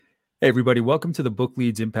Hey, everybody. Welcome to the Book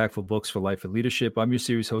Leads Impactful Books for Life and Leadership. I'm your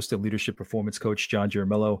series host and leadership performance coach, John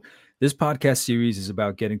Giarmello. This podcast series is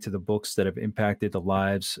about getting to the books that have impacted the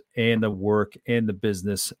lives and the work and the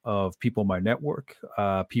business of people in my network,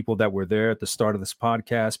 people that were there at the start of this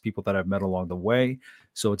podcast, people that I've met along the way.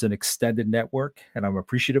 So it's an extended network, and I'm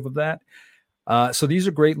appreciative of that. So these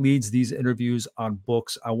are great leads, these interviews on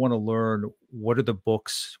books. I want to learn what are the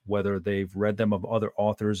books, whether they've read them of other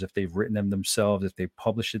authors, if they've written them themselves, if they've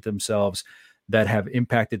published it themselves, that have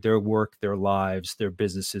impacted their work, their lives, their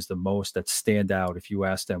businesses the most, that stand out. If you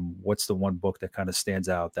ask them, what's the one book that kind of stands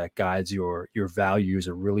out, that guides your values,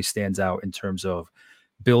 or really stands out in terms of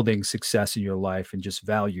building success in your life and just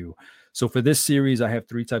value. So for this series, I have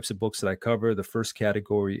three types of books that I cover. The first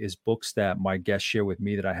category is books that my guests share with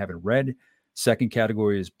me that I haven't read. Second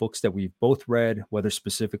category is books that we've both read, whether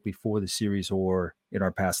specifically for the series or in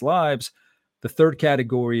our past lives. The third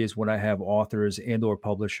category is when I have authors and or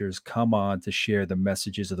publishers come on to share the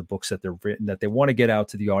messages of the books that they've written that they want to get out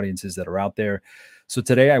to the audiences that are out there. So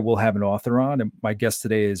today I will have an author on, and my guest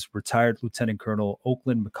today is retired Lieutenant Colonel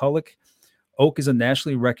Oakland McCulloch. Oak is a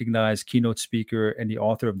nationally recognized keynote speaker and the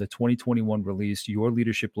author of the 2021 release, Your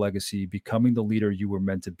Leadership Legacy, Becoming the Leader You Were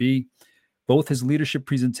Meant to Be. Both his leadership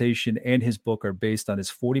presentation and his book are based on his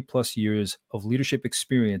 40 plus years of leadership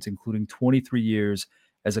experience, including 23 years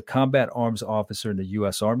as a combat arms officer in the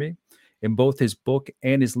U.S. Army. In both his book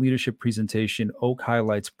and his leadership presentation, Oak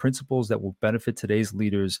highlights principles that will benefit today's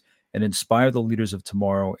leaders and inspire the leaders of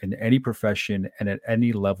tomorrow in any profession and at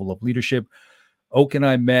any level of leadership. Oak and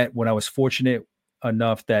I met when I was fortunate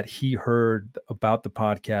enough that he heard about the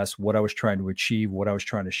podcast, what I was trying to achieve, what I was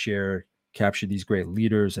trying to share, capture these great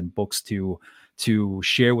leaders and books to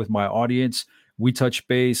share with my audience. We touch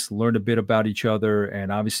base, learn a bit about each other,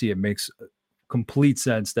 and obviously it makes complete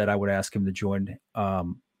sense that I would ask him to join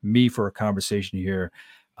me for a conversation here.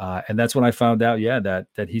 And that's when I found out,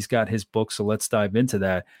 that he's got his book. So let's dive into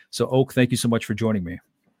that. So Oak, thank you so much for joining me.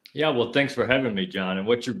 Yeah, well, thanks for having me, John. And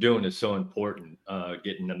what you're doing is so important,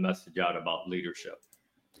 getting the message out about leadership.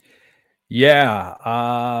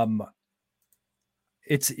 Yeah.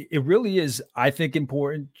 It really is, I think,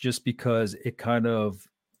 important just because it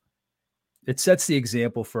sets the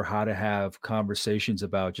example for how to have conversations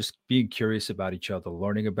about just being curious about each other,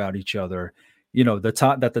 learning about each other. You know, the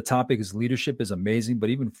topic is leadership is amazing, but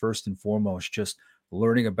even first and foremost, just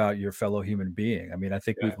learning about your fellow human being. I mean, I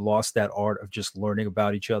think we've lost that art of just learning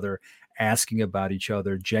about each other, asking about each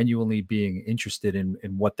other, genuinely being interested in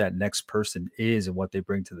what that next person is and what they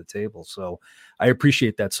bring to the table. So I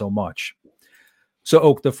appreciate that so much. So,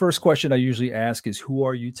 Oak, the first question I usually ask is, who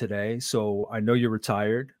are you today? So I know you're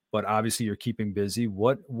retired, but obviously you're keeping busy.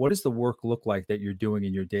 What does the work look like that you're doing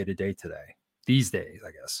in your day-to-day today, these days,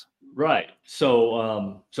 I guess? Right.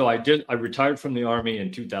 So I retired from the Army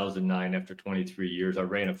in 2009 after 23 years. I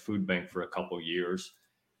ran a food bank for a couple of years.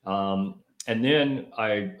 And then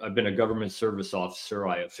I've been a government service officer.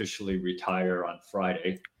 I officially retire on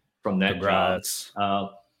Friday from that Congrats.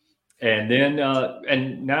 job. And then,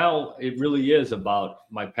 and now it really is about,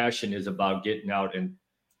 my passion is about getting out and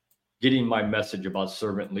getting my message about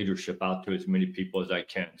servant leadership out to as many people as I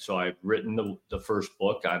can. So I've written the first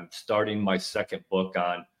book. I'm starting my second book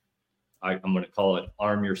on, I'm going to call it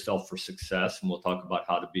Arm Yourself for Success. And we'll talk about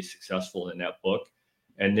how to be successful in that book.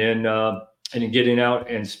 And then getting out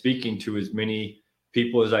and speaking to as many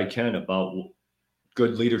people as I can about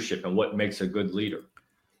good leadership and what makes a good leader.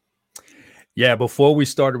 Yeah, before we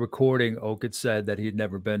started recording, Oak had said that he'd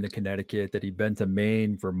never been to Connecticut, that he'd been to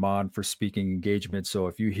Maine, Vermont for speaking engagements. So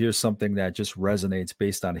if you hear something that just resonates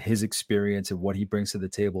based on his experience and what he brings to the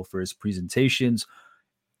table for his presentations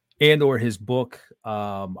and or his book,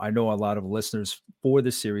 I know a lot of listeners for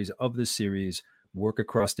this series work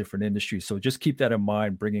across different industries. So just keep that in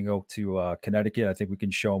mind, bringing Oak to Connecticut. I think we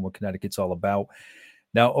can show him what Connecticut's all about.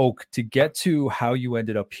 Now, Oak, to get to how you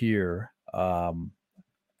ended up here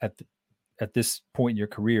at this point in your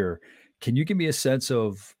career, can you give me a sense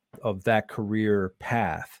of that career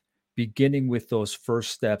path, beginning with those first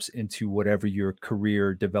steps into whatever your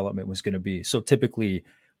career development was going to be? So typically,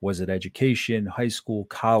 was it education, high school,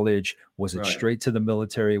 college? Was it straight to the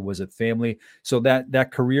military? Was it family? So that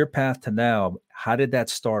career path to now, how did that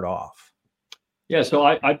start off? Yeah, so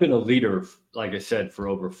I've been a leader, like I said, for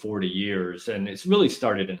over 40 years, and it's really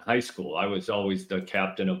started in high school. I was always the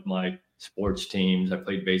captain of my sports teams. I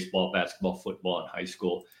played baseball, basketball, football in high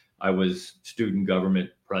school. I was student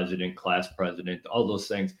government president, class president, all those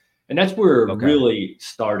things. And that's where it really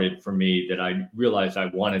started for me, that I realized I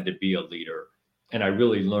wanted to be a leader. And I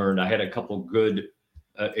really learned. I had a couple good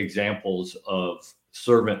examples of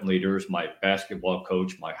servant leaders, my basketball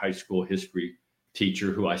coach, my high school history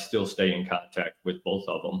teacher who I still stay in contact with, both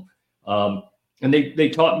of them. And they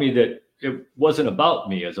taught me that it wasn't about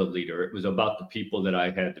me as a leader. It was about the people that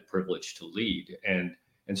I had the privilege to lead. And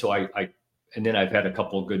so and then I've had a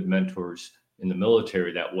couple of good mentors in the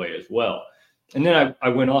military that way as well. And then I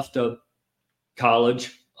went off to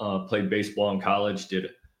college, played baseball in college,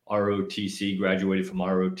 did ROTC, graduated from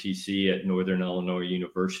ROTC at Northern Illinois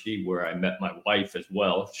University, where I met my wife as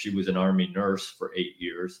well. She was an Army nurse for 8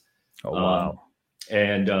 years. Oh, wow.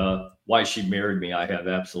 And why she married me, I have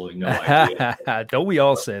absolutely no idea. Don't we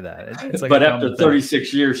all say that? It's like but after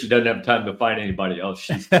 36 years, she doesn't have time to find anybody else.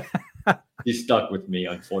 She's stuck with me,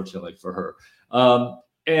 unfortunately for her.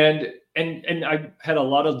 And I had a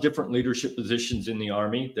lot of different leadership positions in the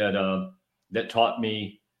Army that taught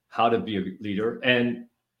me how to be a leader. And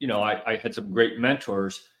I had some great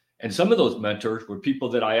mentors, and some of those mentors were people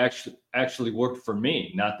that I actually worked for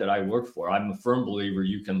me, not that I worked for. I'm a firm believer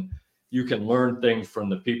you can learn things from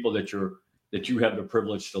the people that you have the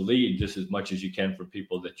privilege to lead just as much as you can from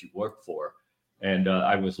people that you work for. And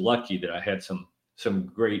I was lucky that I had some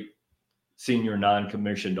great senior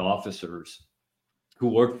non-commissioned officers who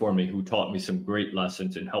worked for me, who taught me some great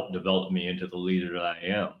lessons and helped develop me into the leader that I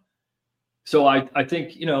am. So I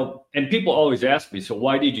think, and people always ask me, so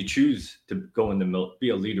why did you choose to go be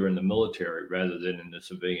a leader in the military rather than in the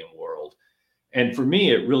civilian world? And for me,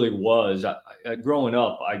 it really was, growing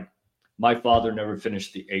up, my father never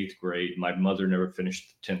finished the 8th grade. My mother never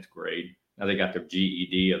finished the 10th grade. Now they got their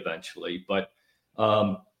GED eventually, but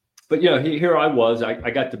here I was, I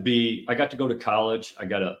got to go to college. I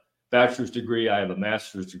got a bachelor's degree. I have a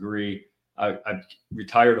master's degree. I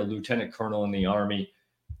retired a lieutenant colonel in the Army.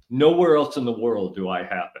 Nowhere else in the world do I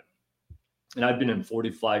have it. And I've been in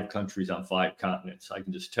 45 countries on 5 continents. I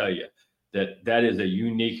can just tell you that is a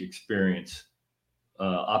unique experience,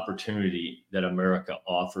 opportunity that America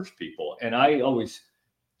offers people. And I always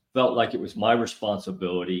felt like it was my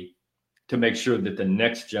responsibility to make sure that the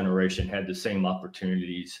next generation had the same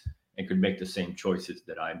opportunities and could make the same choices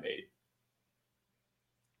that I made.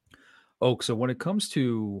 Oh, so when it comes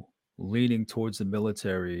to leaning towards the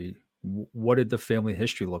military, what did the family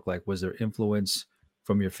history look like? Was there influence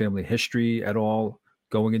from your family history at all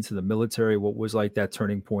going into the military? What was like that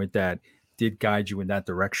turning point that did guide you in that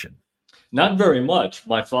direction? Not very much.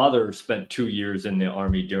 My father spent 2 years in the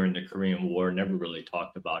Army during the Korean War, never really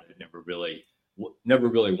talked about it, never really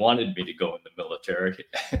wanted me to go in the military.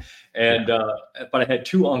 And but I had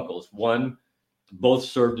 2 uncles. One, both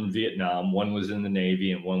served in Vietnam. One was in the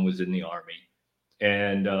Navy and one was in the Army.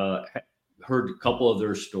 And heard a couple of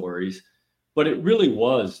their stories, but it really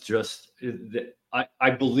was just that I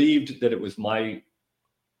believed that it was I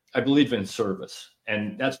believe in service.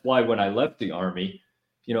 And that's why when I left the Army,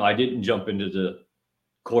 I didn't jump into the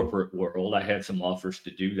corporate world. I had some offers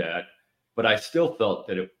to do that, but I still felt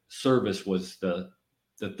that service was the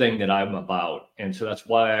thing that I'm about. And so that's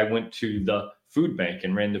why I went to the food bank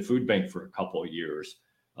and ran the food bank for a couple of years,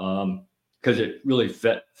 because it really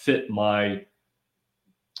fit my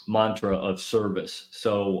mantra of service.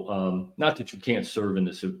 So not that you can't serve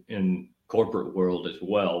in corporate world as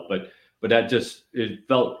well, but that it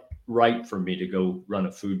felt right for me to go run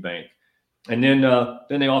a food bank. And then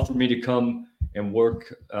they offered me to come and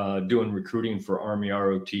work doing recruiting for Army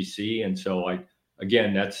ROTC. And so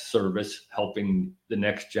again, that's service, helping the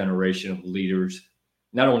next generation of leaders,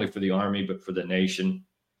 not only for the Army, but for the nation,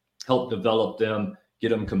 help develop them, get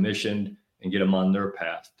them commissioned, and get them on their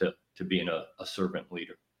path to being a servant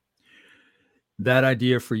leader. That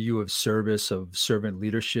idea for you of service, of servant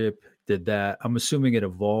leadership, I'm assuming it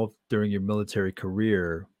evolved during your military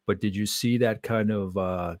career, but did you see that kind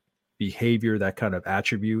of behavior, that kind of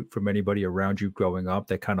attribute from anybody around you growing up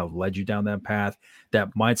that kind of led you down that path, that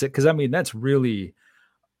mindset? Because that's really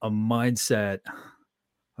a mindset.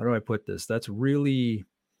 How do I put this? That's really,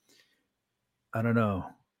 I don't know.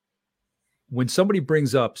 When somebody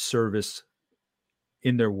brings up service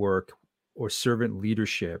in their work or servant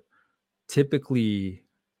leadership, typically,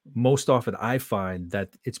 most often I find that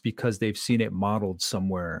it's because they've seen it modeled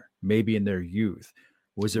somewhere, maybe in their youth.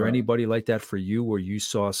 Was there anybody like that for you, where you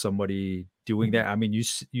saw somebody doing that? I mean,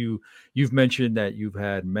 you've mentioned that you've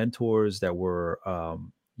had mentors that were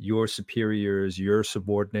your superiors, your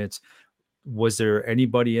subordinates. Was there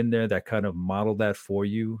anybody in there that kind of modeled that for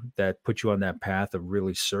you, that put you on that path of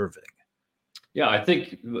really serving? Yeah, I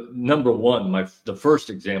think number one, the first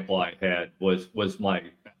example I had was my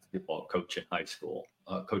basketball coach in high school,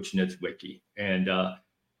 Coach Nitzwicki. And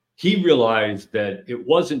he realized that it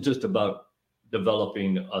wasn't just about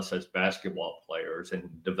developing us as basketball players and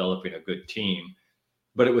developing a good team,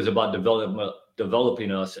 but it was about developing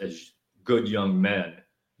us as good young men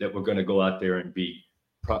that were going to go out there and be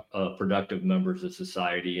productive members of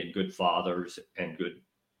society and good fathers and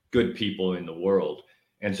good people in the world.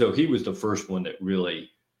 And so he was the first one that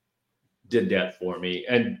really did that for me.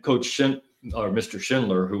 And Mr.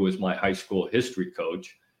 Schindler, who was my high school history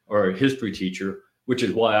coach or history teacher, which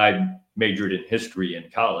is why I majored in history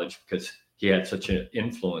in college, because he had such an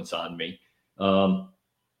influence on me.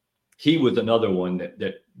 He was another one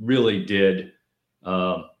that really did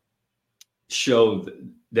show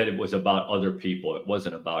that it was about other people. It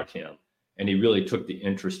wasn't about him. And he really took the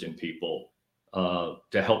interest in people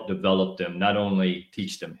to help develop them, not only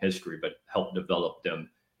teach them history, but help develop them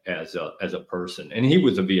as a person. And he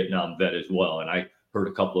was a Vietnam vet as well. And I heard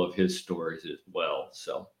a couple of his stories as well.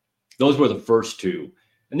 So those were the first two.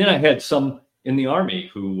 And then I had some in the Army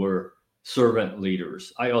who were servant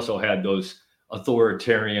leaders. I also had those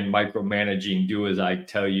authoritarian, micromanaging, do as I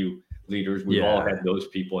tell you leaders. We've all had those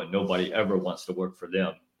people, and nobody ever wants to work for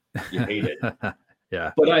them. You hate it.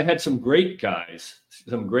 Yeah. But I had some great guys,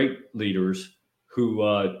 some great leaders who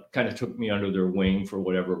kind of took me under their wing for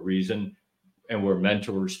whatever reason and were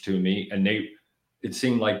mentors to me. And it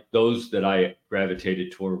seemed like those that I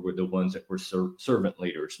gravitated toward were the ones that were servant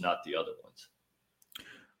leaders, not the other ones.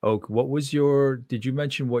 Oak, did you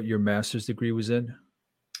mention what your master's degree was in?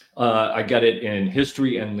 I got it in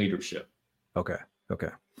history and leadership. Okay.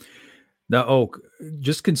 Now, Oak,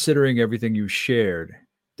 just considering everything you shared,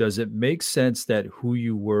 does it make sense that who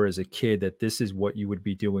you were as a kid, that this is what you would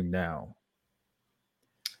be doing now?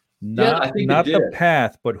 Not the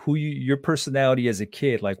path, but your personality as a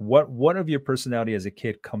kid. Like what of your personality as a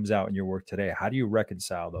kid comes out in your work today? How do you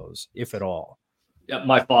reconcile those, if at all? Yeah,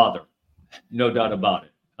 my father, no doubt about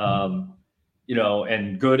it.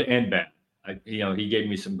 And good and bad. He gave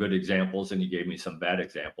me some good examples and he gave me some bad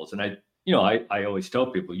examples. And I always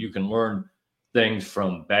tell people you can learn things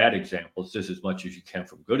from bad examples just as much as you can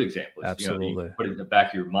from good examples. Absolutely. You put it in the back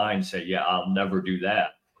of your mind, say, yeah, I'll never do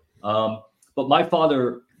that. But my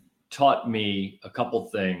father taught me a couple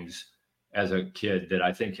things as a kid that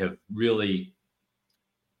I think have really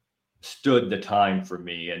stood the time for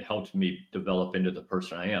me and helped me develop into the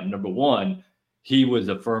person I am. Number one, he was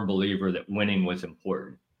a firm believer that winning was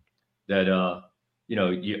important, that,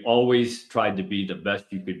 you always tried to be the best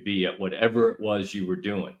you could be at whatever it was you were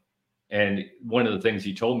doing. And one of the things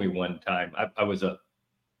he told me one time, I think I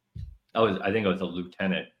was a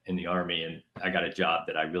lieutenant in the Army, and I got a job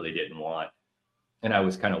that I really didn't want. And I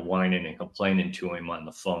was kind of whining and complaining to him on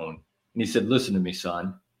the phone. And he said, listen to me,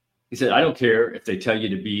 son. He said, I don't care if they tell you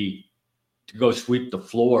to go sweep the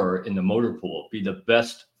floor in the motor pool, be the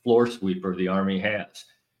best floor sweeper the Army has.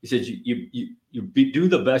 He said, you do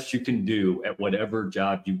the best you can do at whatever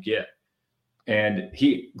job you get. And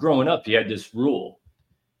growing up, he had this rule.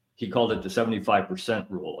 He called it the 75%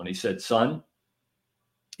 rule. And he said, son,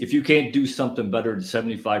 if you can't do something better than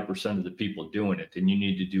 75% of the people doing it, then you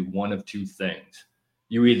need to do one of two things.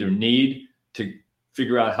 You either need to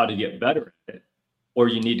figure out how to get better at it, or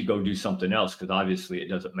you need to go do something else, because obviously it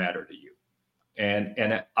doesn't matter to you.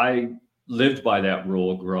 And I lived by that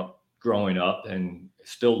rule growing up, and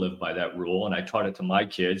still live by that rule. And I taught it to my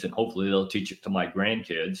kids, and hopefully they'll teach it to my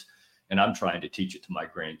grandkids. And I'm trying to teach it to my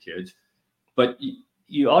grandkids. But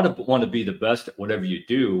you ought to want to be the best at whatever you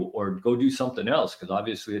do, or go do something else, because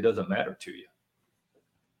obviously it doesn't matter to you.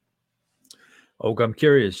 Oak, I'm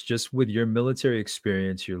curious, just with your military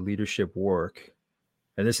experience, your leadership work,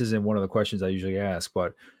 and this isn't one of the questions I usually ask,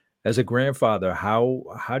 but as a grandfather, how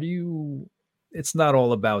do you, it's not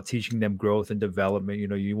all about teaching them growth and development.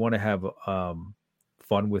 You want to have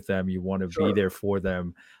fun with them. You want to be there for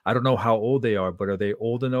them. I don't know how old they are, but are they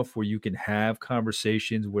old enough where you can have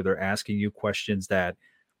conversations where they're asking you questions that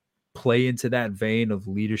play into that vein of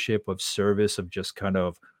leadership, of service, of just kind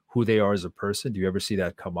of who they are as a person? Do you ever see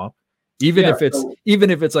that come up? Even if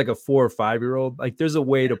it's like a 4 or 5 year old, like there's a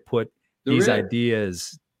way to put these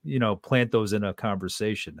ideas, plant those in a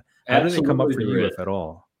conversation. How do they come up for you, if at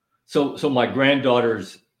all? So my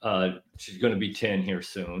granddaughter's, she's going to be 10 here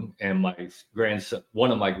soon. And my grandson,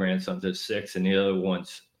 one of my grandsons is 6 and the other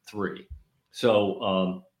one's 3.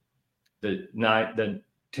 So the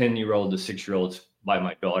 10-year-old, the 6-year-old's by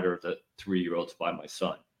my daughter, the 3-year-old's by my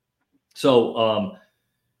son. So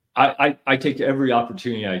I take every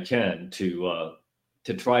opportunity I can to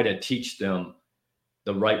try to teach them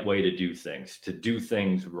the right way to do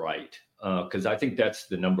things right. Because I think that's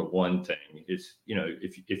the number one thing is,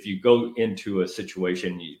 if you go into a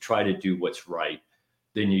situation and you try to do what's right,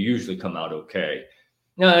 then you usually come out okay.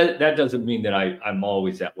 Now, that doesn't mean that I'm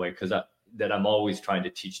always that way, because I'm always trying to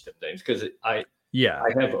teach them things, because Yeah.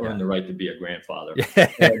 I have earned the right to be a grandfather.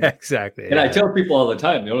 Yeah, And, exactly. and I tell people all the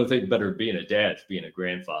time, the only thing better than being a dad is being a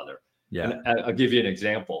grandfather. Yeah. And I'll give you an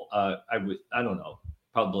example. I don't know,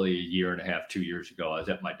 probably a year and a half, 2 years ago, I was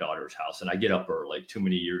at my daughter's house, and I get up early, too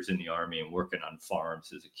many years in the Army and working on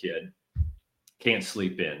farms as a kid. Can't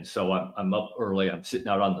sleep in. So I'm up early. I'm sitting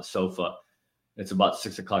out on the sofa. It's about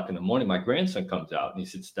 6 o'clock in the morning. My grandson comes out and he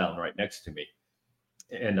sits down right next to me.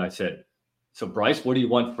 And I said, so Bryce, what do you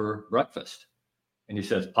want for breakfast? And he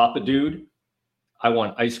says, Papa dude, I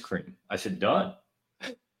want ice cream. I said, done.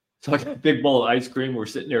 So I got a big bowl of ice cream. We're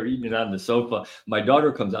sitting there eating it on the sofa. My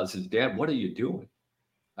daughter comes out and says, Dad, what are you doing?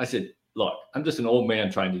 I said, look, I'm just an old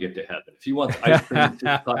man trying to get to heaven. If he wants ice cream at 6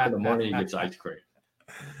 o'clock in the morning, he gets ice cream.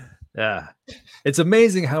 Yeah. It's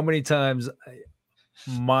amazing how many times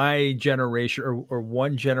my generation or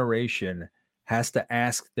one generation has to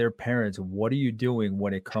ask their parents, what are you doing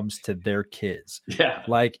when it comes to their kids? Yeah.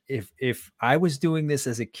 Like if I was doing this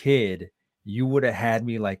as a kid, you would have had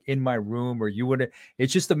me like in my room, or you would have.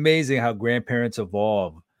 It's just amazing how grandparents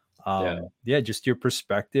evolve. Just your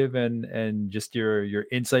perspective and just your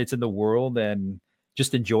insights in the world, and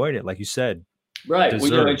just enjoying it, like you said. Right.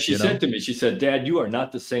 And she said to me, she said, Dad, you are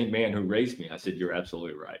not the same man who raised me. I said, you're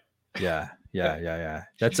absolutely right. Yeah.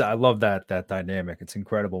 I love that dynamic. It's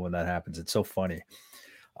incredible when that happens. It's so funny.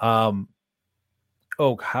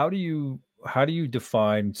 Oak, how do you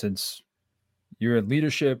define, since you're in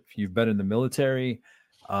leadership, you've been in the military,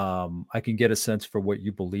 I can get a sense for what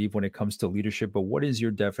you believe when it comes to leadership, but what is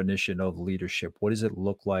your definition of leadership? What does it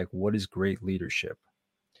look like? What is great leadership?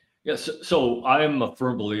 Yes. So I'm a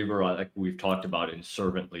firm believer, like we've talked about, in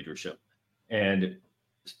servant leadership. And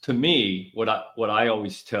to me, what I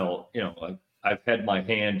always tell, I've had my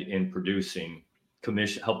hand in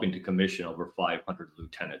helping to commission over 500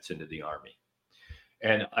 lieutenants into the Army.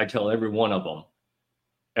 And I tell every one of them,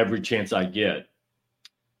 every chance I get,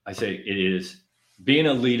 I say, being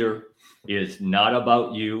a leader is not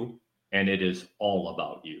about you, and it is all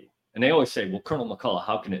about you. And they always say, well, Colonel McCulloch,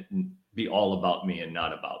 how can it be all about me and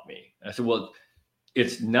not about me? And I said, well,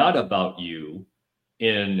 it's not about you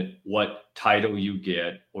in what title you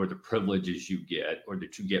get or the privileges you get, or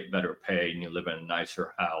that you get better pay and you live in a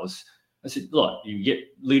nicer house. I said, look,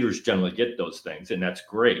 leaders generally get those things, and that's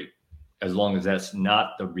great, as long as that's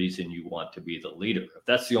not the reason you want to be the leader. If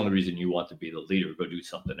that's the only reason you want to be the leader, go do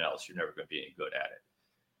something else. You're never going to be any good at it.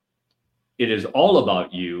 It is all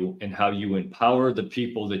about you and how you empower the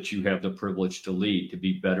people that you have the privilege to lead to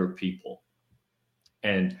be better people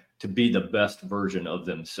and to be the best version of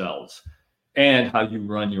themselves, and how you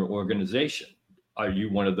run your organization. Are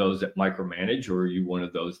you one of those that micromanage, or are you one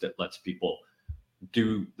of those that lets people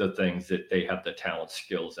do the things that they have the talent,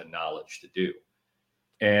 skills, and knowledge to do?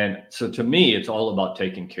 And so to me, it's all about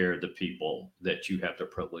taking care of the people that you have the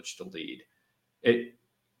privilege to lead.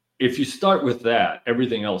 If you start with that,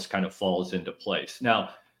 everything else kind of falls into place. Now,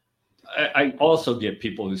 I also get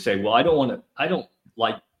people who say, well, I don't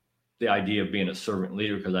like the idea of being a servant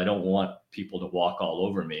leader because I don't want people to walk all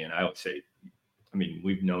over me. And I would say, I mean,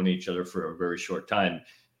 we've known each other for a very short time.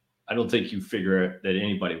 I don't think you figure that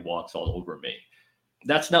anybody walks all over me.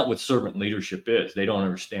 That's not what servant leadership is. They don't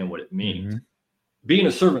understand what it means. Mm-hmm. Being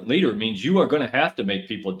a servant leader means you are going to have to make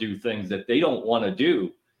people do things that they don't want to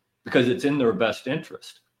do because it's in their best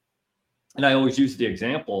interest. And I always use the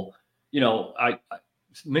example, I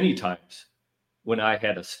many times when I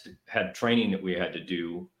had training that we had to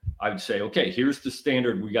do, I would say, okay, here's the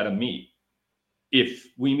standard we got to meet. If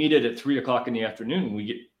we meet it at 3 o'clock in the afternoon,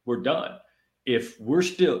 we're done. If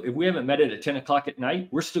we haven't met it at 10 o'clock at night,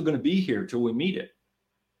 we're still going to be here till we meet it.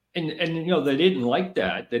 And they didn't like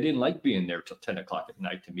that. They didn't like being there till 10 o'clock at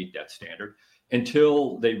night to meet that standard,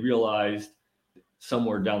 until they realized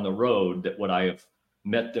somewhere down the road that what I have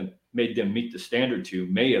made them meet the standard to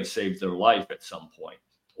may have saved their life at some point,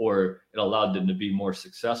 or it allowed them to be more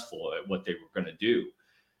successful at what they were going to do.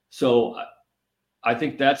 So I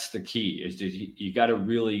think that's the key, is that you got to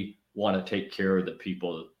really want to take care of the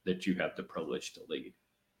people that you have the privilege to lead.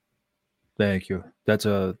 Thank you. That's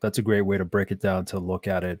a great way to break it down, to look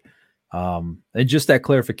at it. And just that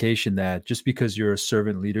clarification that just because you're a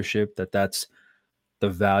servant leadership, that's the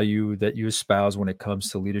value that you espouse when it comes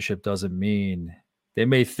to leadership, doesn't mean they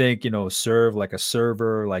may think, serve like a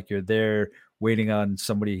server, like you're there waiting on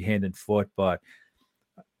somebody hand and foot. But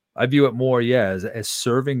I view it more, as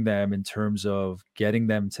serving them in terms of getting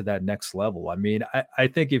them to that next level. I mean, I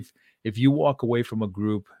think if you walk away from a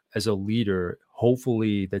group as a leader,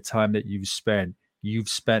 hopefully the time that you've spent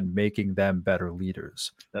making them better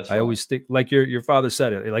leaders. That's right. I always think, like your father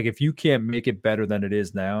said it, like if you can't make it better than it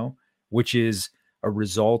is now, which is a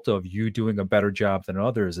result of you doing a better job than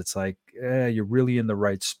others, it's like, you're really in the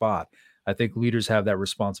right spot. I think leaders have that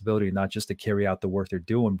responsibility, not just to carry out the work they're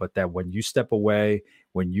doing, but that when you step away,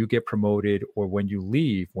 when you get promoted, or when you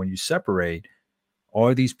leave, when you separate,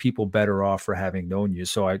 are these people better off for having known you?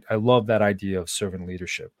 So I love that idea of servant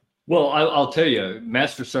leadership. Well, I'll tell you,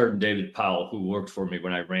 Master Sergeant David Powell, who worked for me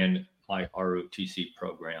when I ran my ROTC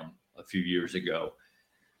program a few years ago,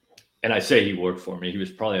 and I say he worked for me, he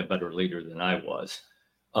was probably a better leader than I was.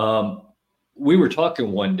 We were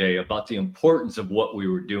talking one day about the importance of what we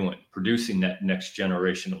were doing, producing that next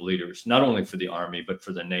generation of leaders, not only for the Army, but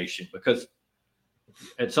for the nation, because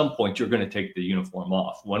at some point you're going to take the uniform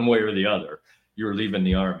off one way or the other. You're leaving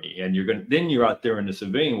the Army, and then you're out there in the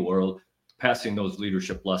civilian world, passing those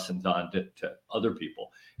leadership lessons on to other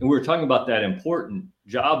people. And we were talking about that important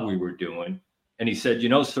job we were doing. And he said,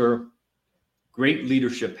 sir, great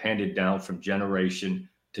leadership handed down from generation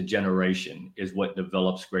to generation is what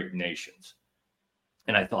develops great nations.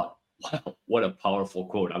 And I thought, wow, what a powerful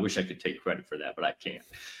quote. I wish I could take credit for that, but I can't.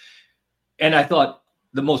 And I thought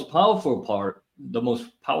the most powerful part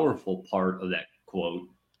of that quote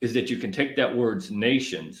is that you can take that word's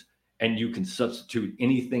nations and you can substitute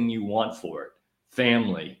anything you want for it.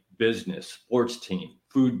 Family, business, sports team,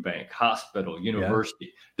 food bank, hospital,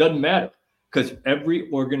 university. Doesn't matter, because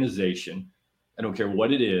every organization, I don't care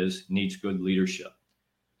what it is, needs good leadership.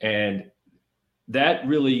 And that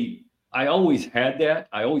really, I always had that.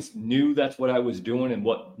 I always knew that's what I was doing and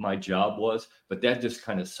what my job was, but that just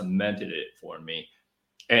kind of cemented it for me.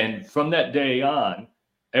 And from that day on,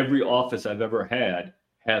 every office I've ever had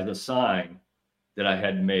has a sign that I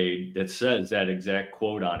had made that says that exact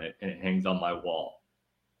quote on it, and it hangs on my wall.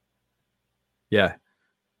 Yeah,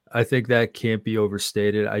 I think that can't be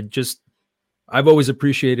overstated. I've always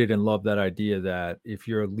appreciated and loved that idea that if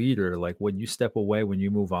you're a leader, like when you step away, when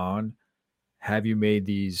you move on, have you made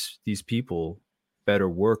these people better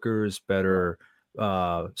workers, better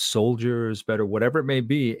soldiers, better whatever it may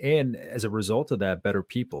be, and as a result of that, better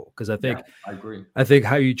people? Because I agree. I think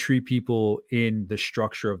how you treat people in the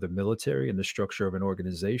structure of the military and the structure of an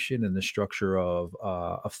organization and the structure of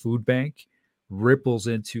a food bank ripples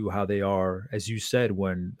into how they are, as you said,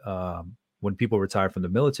 when people retire from the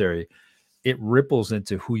military, it ripples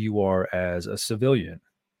into who you are as a civilian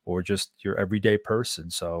or just your everyday person.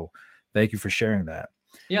 So thank you for sharing that.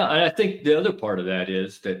 Yeah. And I think the other part of that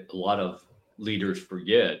is that a lot of leaders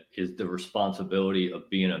forget is the responsibility of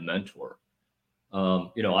being a mentor.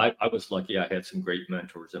 I was lucky. I had some great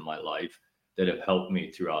mentors in my life that have helped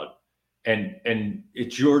me throughout. And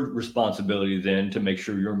it's your responsibility then to make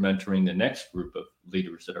sure you're mentoring the next group of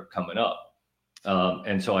leaders that are coming up.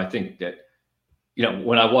 And so I think that,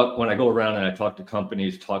 when I go around and I talk to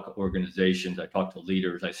companies, talk to organizations, I talk to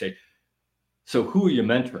leaders, I say, so who are you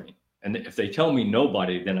mentoring? And if they tell me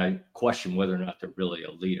nobody, then I question whether or not they're really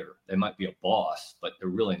a leader. They might be a boss, but they're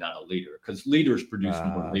really not a leader, because leaders produce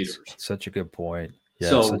more leaders. Such a good point. Yeah,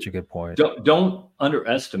 so such a good point. Don't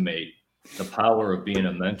underestimate the power of being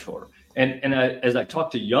a mentor. And as I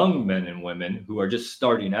talk to young men and women who are just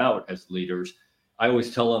starting out as leaders, I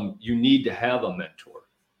always tell them you need to have a mentor.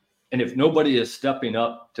 And if nobody is stepping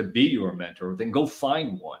up to be your mentor, then go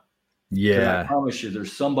find one. Yeah. I promise you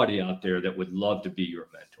there's somebody out there that would love to be your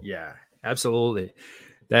mentor. Yeah, absolutely.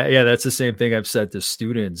 That's the same thing I've said to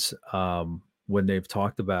students when they've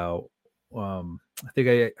talked about, I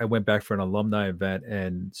think I went back for an alumni event,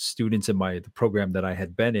 and students in the program that I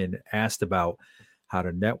had been in asked about how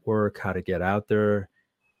to network, how to get out there.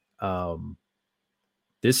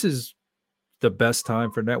 This is the best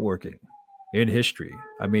time for networking in history.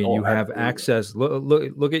 I mean, you have access.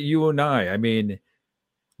 Look at you and I. I mean,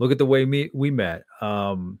 look at the way we met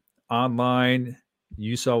online.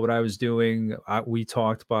 You saw what I was doing. We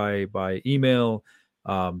talked by email,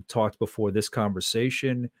 talked before this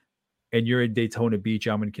conversation, and you're in Daytona Beach.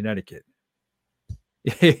 I'm in Connecticut.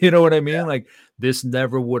 You know what I mean? Yeah. Like this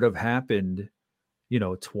never would have happened,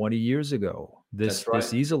 20 years ago, this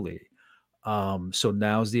easily. So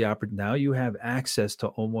now's the opportunity. Now you have access to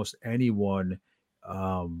almost anyone,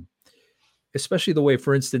 especially the way,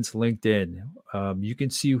 for instance, LinkedIn, you can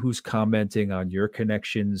see who's commenting on your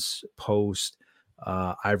connections post.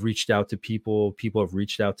 I've reached out to people have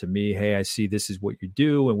reached out to me. Hey, I see this is what you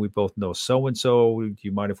do, and we both know so-and-so. Do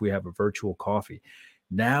you mind if we have a virtual coffee?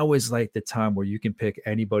 Now is like the time where you can pick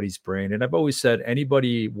anybody's brain. And I've always said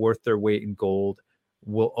anybody worth their weight in gold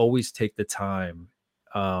will always take the time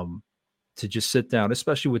to just sit down,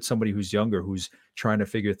 especially with somebody who's younger, who's trying to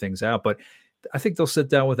figure things out. But I think they'll sit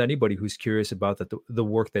down with anybody who's curious about the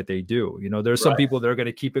work that they do. There are some people that are going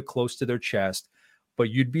to keep it close to their chest, but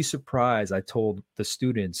you'd be surprised. I told the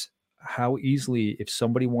students how easily, if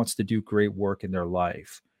somebody wants to do great work in their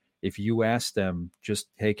life, if you ask them just,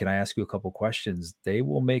 hey, can I ask you a couple questions? They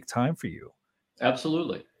will make time for you.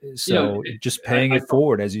 Absolutely. So just paying it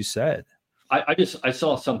forward, as you said. I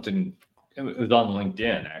saw something. It was on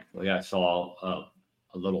LinkedIn, actually. I saw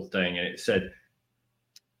a little thing, and it said,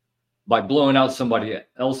 by blowing out somebody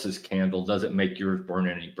else's candle doesn't make yours burn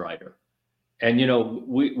any brighter. And,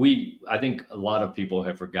 I think a lot of people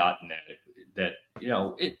have forgotten that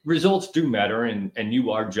results do matter, and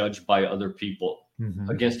you are judged by other people,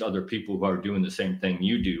 against other people who are doing the same thing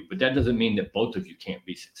you do. But that doesn't mean that both of you can't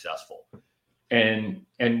be successful. And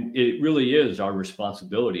it really is our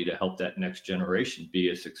responsibility to help that next generation be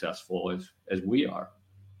as successful as we are,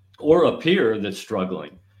 or a peer that's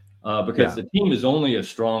struggling, because the team is only as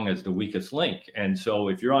strong as the weakest link. And so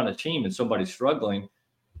if you're on a team and somebody's struggling,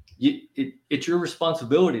 it's your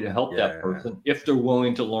responsibility to help that person if they're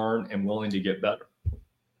willing to learn and willing to get better.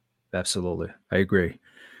 Absolutely. I agree.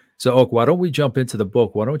 So, Oak, why don't we jump into the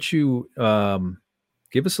book? Why don't you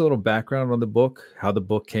give us a little background on the book, how the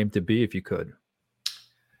book came to be, if you could?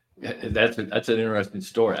 That's an interesting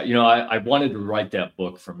story. I wanted to write that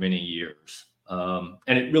book for many years. And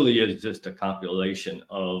it really is just a compilation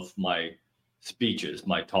of my speeches,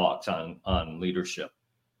 my talks on leadership.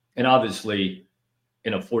 And obviously,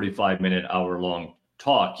 in a 45-minute, hour-long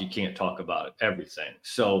talk, you can't talk about everything.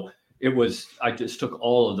 So I just took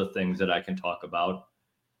all of the things that I can talk about,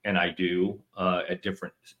 and I do at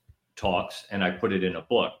different talks, and I put it in a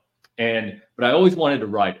book. But I always wanted to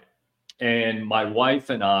write it. And my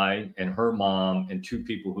wife and I and her mom and two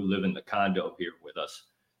people who live in the condo here with us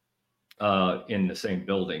in the same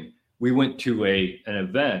building, we went to an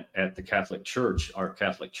event at the Catholic Church, our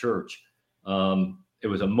Catholic church. It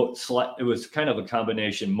was kind of a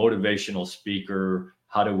combination motivational speaker.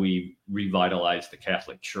 How do we revitalize the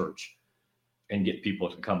Catholic Church and get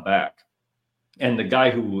people to come back? And the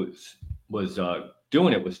guy who was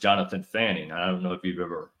doing it was Jonathan Fanning. I don't know if you've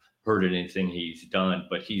ever heard of anything he's done,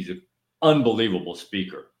 but he's an unbelievable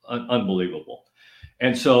speaker, unbelievable.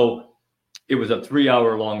 And so it was a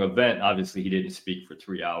 3-hour long event. Obviously, he didn't speak for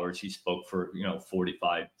 3 hours. He spoke for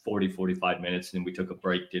 45 minutes, and then we took a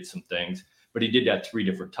break, did some things. But he did that 3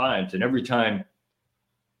 different times. And every time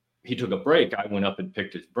he took a break, I went up and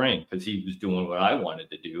picked his brain, because he was doing what I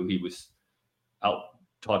wanted to do. He was out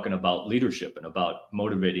talking about leadership and about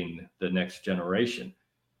motivating the next generation.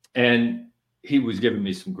 And he was giving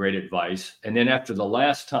me some great advice. And then after the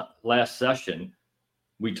last session,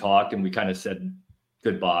 we talked and we kind of said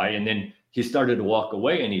goodbye. And then he started to walk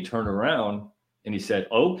away, and he turned around and he said,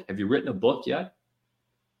 "Oak, have you written a book yet?"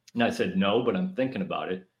 And I said, "No, but I'm thinking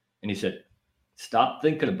about it." And he said, "Stop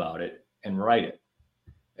thinking about it and write it."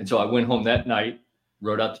 And so I went home that night,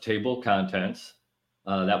 wrote out the table of contents.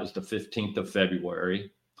 That was the 15th of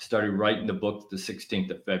February. Started writing the book the 16th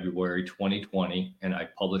of February, 2020. And I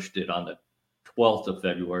published it on the 12th of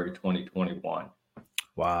February, 2021.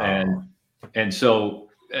 Wow. And so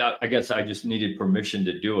I guess I just needed permission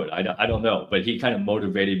to do it. I don't know, but he kind of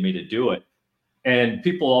motivated me to do it. And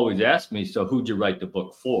people always ask me, so who'd you write the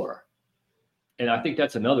book for? And I think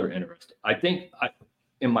that's another interesting.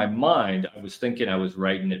 In my mind, I was thinking I was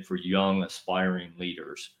writing it for young, aspiring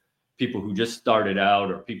leaders, people who just started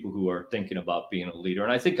out or people who are thinking about being a leader.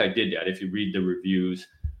 And I think I did that. If you read the reviews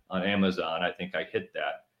on Amazon, I think I hit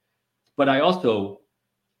that. But I also,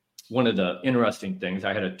 one of the interesting things,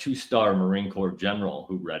 I had a 2-star Marine Corps general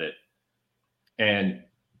who read it. And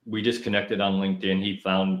we just connected on LinkedIn. He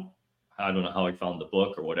found, I don't know how he found the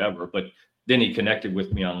book or whatever, but then he connected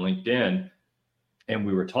with me on LinkedIn. And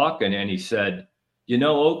we were talking, and he said,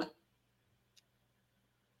 "Oak,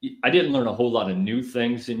 I didn't learn a whole lot of new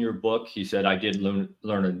things in your book." He said, "I did learn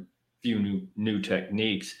a few new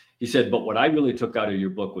techniques." He said, "But what I really took out of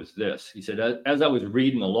your book was this." He said, "As I was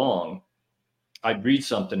reading along, I'd read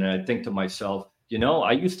something and I'd think to myself,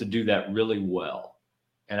 I used to do that really well,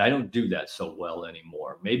 and I don't do that so well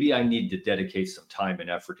anymore. Maybe I need to dedicate some time and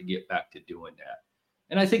effort to get back to doing that."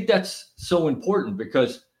 And I think that's so important,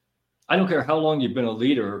 because I don't care how long you've been a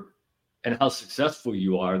leader and how successful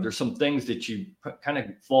you are. There's some things that you kind of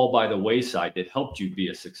fall by the wayside that helped you be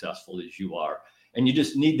as successful as you are. And you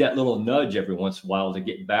just need that little nudge every once in a while to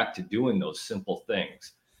get back to doing those simple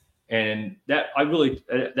things. And that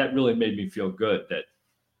really made me feel good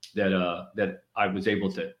that I was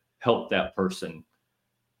able to help that person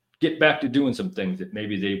get back to doing some things that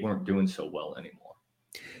maybe they weren't doing so well anymore.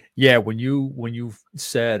 Yeah, when you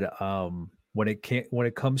said when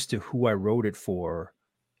it comes to who I wrote it for,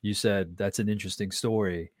 you said that's an interesting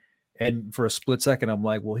story. And for a split second, I'm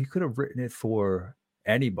like, well, he could have written it for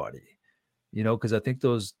anybody, because I think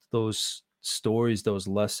those stories, those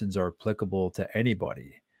lessons are applicable to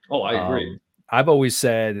anybody. Oh, I agree. I've always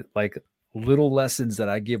said, like, little lessons that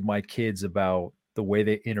I give my kids about the way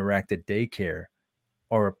they interact at daycare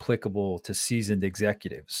are applicable to seasoned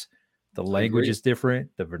executives. The I language agree. is different,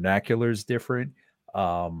 the vernacular is different,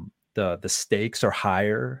 the stakes are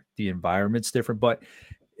higher, the environment's different, but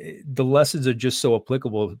the lessons are just so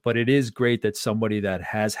applicable. But it is great that somebody that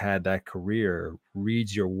has had that career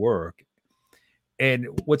reads your work. And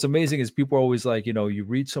what's amazing is people are always like, you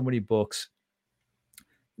read so many books,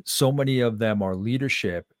 so many of them are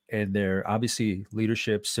leadership, and they're obviously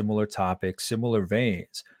leadership, similar topics, similar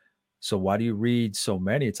veins. So why do you read so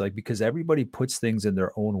many? It's like, because everybody puts things in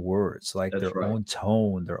their own words, like That's their right. own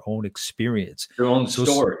tone, their own experience. Their own So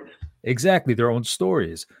story. exactly, their own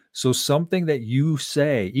stories. So something that you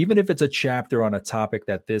say, even if it's a chapter on a topic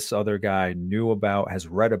that this other guy knew about, has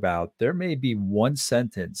read about, there may be one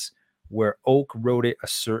sentence where Oak wrote it a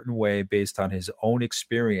certain way based on his own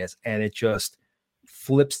experience, and it just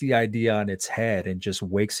flips the idea on its head and just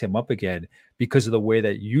wakes him up again because of the way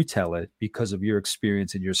that you tell it, because of your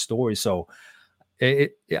experience and your story. So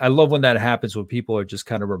I love when that happens, when people are just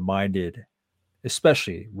kind of reminded,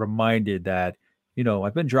 especially reminded that,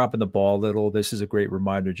 I've been dropping the ball a little. This is a great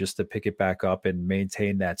reminder just to pick it back up and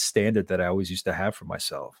maintain that standard that I always used to have for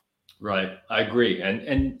myself. Right. I agree.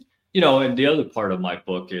 And the other part of my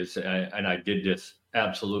book is, and I did this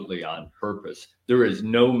absolutely on purpose. There is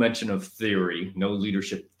no mention of theory, no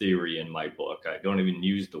leadership theory in my book. I don't even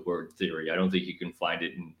use the word theory. I don't think you can find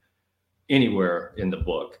it anywhere in the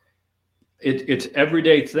book. It's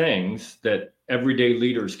everyday things that everyday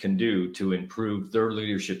leaders can do to improve their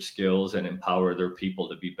leadership skills and empower their people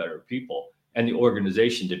to be better people and the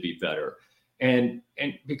organization to be better. And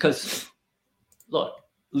because look,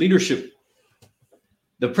 leadership,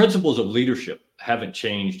 the principles of leadership haven't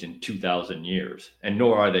changed in 2,000 years, and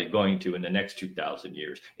nor are they going to in the next 2,000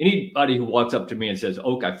 years. Anybody who walks up to me and says,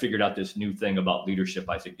 Oak, I figured out this new thing about leadership,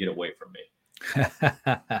 I said, get away from me.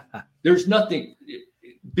 There's nothing.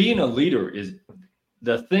 Being a leader is,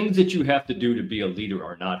 the things that you have to do to be a leader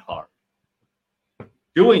are not hard.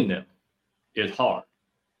 Doing them is hard.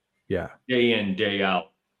 Yeah. Day in, day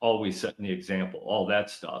out, always setting the example, all that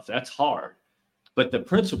stuff. That's hard. But the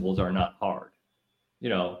principles are not hard.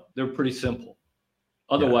 They're pretty simple.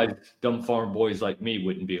 Otherwise, dumb farm boys like me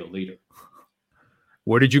wouldn't be a leader.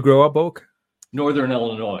 Where did you grow up, Oak? Northern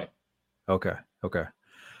Illinois. Okay.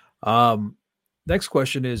 Next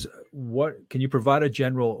question is, can you provide a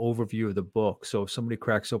general overview of the book? So if somebody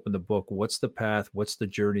cracks open the book, what's the path? What's the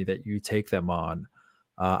journey that you take them on?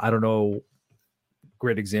 I don't know.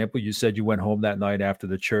 Great example. You said you went home that night after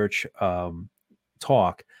the church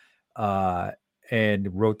talk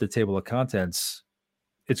and wrote the table of contents.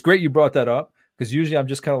 It's great you brought that up, because usually I'm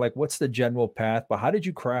just kind of like, what's the general path? But how did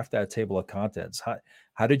you craft that table of contents?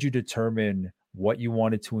 How did you determine what you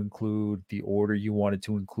wanted to include, the order you wanted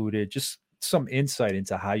to include it? Just some insight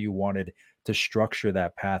into how you wanted to structure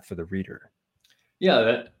that path for the reader.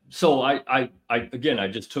 Yeah. So I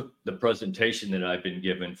just took the presentation that I've been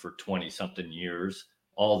given for 20 something years,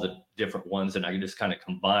 all the different ones, and I just kind of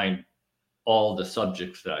combined all the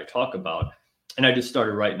subjects that I talk about, and I just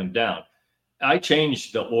started writing them down. I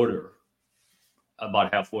changed the order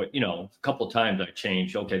about halfway, a couple of times I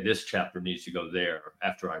changed. Okay, this chapter needs to go there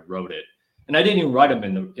after I wrote it. And I didn't even write them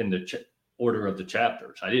in the order of the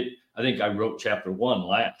chapters. I think I wrote chapter 1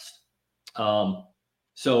 last.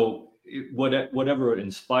 So whatever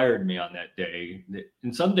inspired me on that day,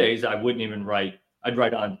 and some days I wouldn't even write, I'd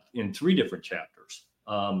write on in 3 different chapters.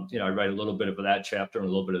 I write a little bit of that chapter and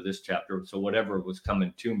a little bit of this chapter. So whatever was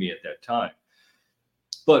coming to me at that time.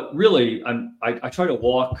 But really, I try to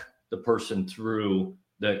walk the person through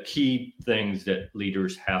the key things that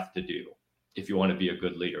leaders have to do if you want to be a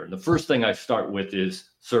good leader. And the first thing I start with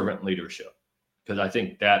is servant leadership, because I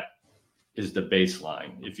think that is the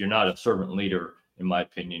baseline. If you're not a servant leader, in my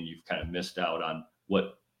opinion, you've kind of missed out on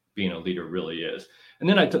what being a leader really is. And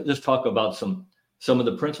then I just talk about some of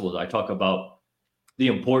the principles. I talk about the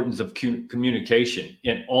importance of communication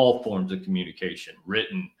in all forms of communication,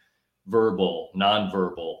 written, verbal,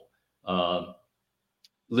 nonverbal,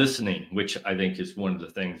 listening, which I think is one of the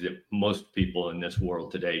things that most people in this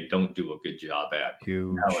world today don't do a good job at.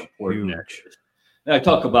 How important that is. And I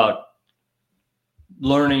talk about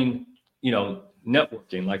learning,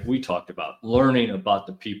 networking, like we talked about, learning about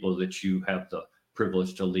the people that you have the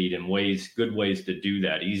privilege to lead in good ways to do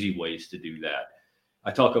that, easy ways to do that.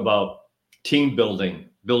 I talk about team building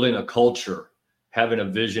a culture, having a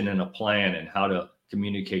vision and a plan, and how to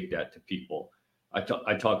communicate that to people. I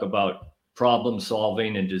talk about problem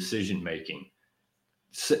solving and decision making,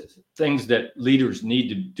 things that leaders need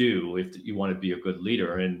to do if you want to be a good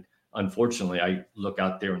leader. And unfortunately, I look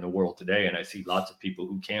out there in the world today and I see lots of people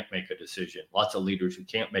who can't make a decision, lots of leaders who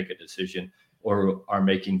can't make a decision or are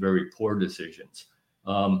making very poor decisions.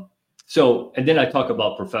 And then I talk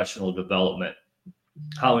about professional development,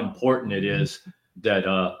 how important it is that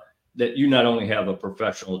that you not only have a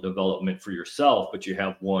professional development for yourself, but you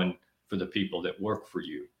have one for the people that work for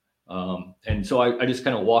you. And so I just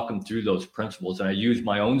kind of walk them through those principles, and I use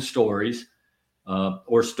my own stories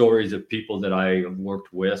or stories of people that I have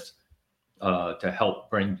worked with to help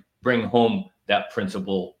bring home that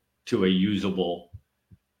principle to a usable,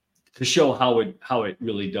 to show how it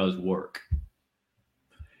really does work.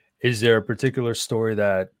 Is there a particular story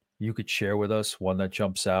that you could share with us, one that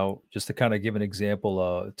jumps out, just to kind of give an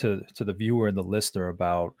example to the viewer and the listener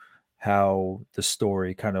about how the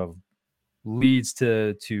story kind of leads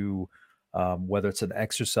to whether it's an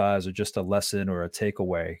exercise or just a lesson or a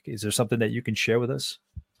takeaway? Is there something that you can share with us?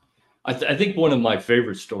 I think one of my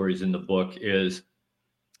favorite stories in the book is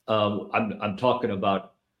I'm talking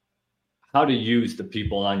about how to use the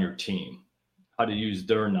people on your team, how to use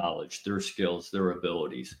their knowledge, their skills, their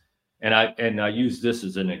abilities. And I use this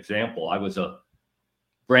as an example. I was a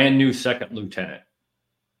brand new second lieutenant,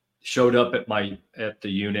 showed up at the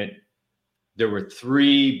unit. There were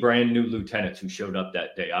 3 brand new lieutenants who showed up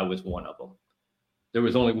that day. I was one of them. There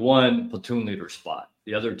was only one platoon leader spot.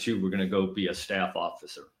 The other 2 were going to go be a staff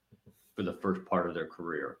officer for the first part of their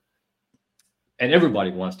career. And everybody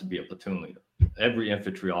wants to be a platoon leader. Every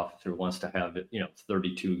infantry officer wants to have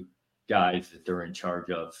 32 guys that they're in charge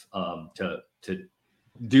of to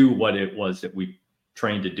do what it was that we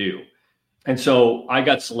trained to do. And so I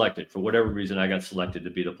got selected. For whatever reason, I got selected to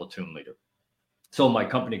be the platoon leader. So my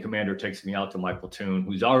company commander takes me out to my platoon,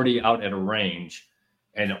 who's already out at a range,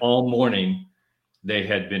 and all morning they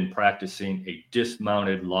had been practicing a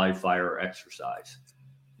dismounted live fire exercise,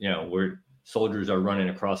 where soldiers are running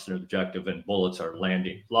across an objective and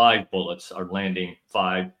live bullets are landing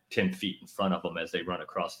 5-10 feet in front of them as they run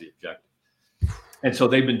across the objective. And so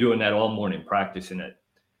they've been doing that all morning, practicing it.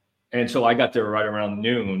 And so I got there right around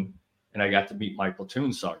noon, and I got to meet my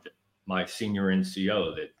platoon sergeant, my senior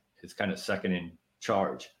NCO that is kind of second in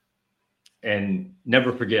charge. And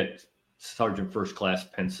never forget Sergeant First Class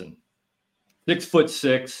Pinson,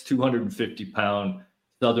 6'6", 250-pound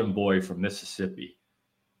Southern boy from Mississippi.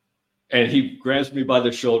 And he grabs me by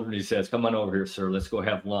the shoulder and he says, "Come on over here, sir. Let's go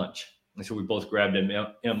have lunch." And so we both grabbed an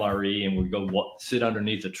MRE and we go sit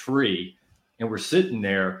underneath a tree. And we're sitting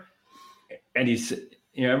there. And he said,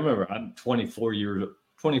 I remember I'm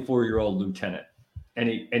 24-year-old lieutenant. And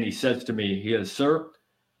he says to me, he says, "Sir,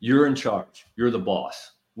 you're in charge. You're the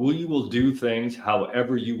boss. You will do things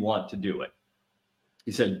however you want to do it."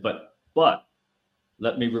 He said, but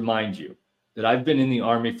let me remind you that I've been in the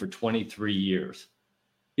Army for 23 years.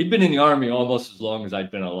 He'd been in the Army almost as long as I'd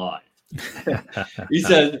been alive. He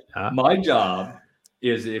said, "My job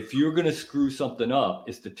is, if you're going to screw something up,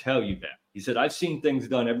 is to tell you that." He said, "I've seen things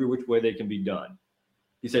done every which way they can be done."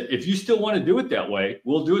 He said, "If you still want to do it that way,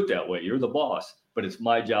 we'll do it that way. You're the boss, but it's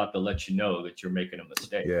my job to let you know that you're making a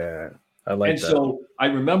mistake." Yeah, I like that. And so I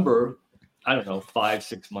remember,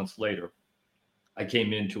 5-6 months later, I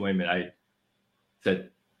came into him and I said,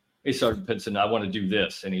 "Hey, Sergeant Pinson, I want to do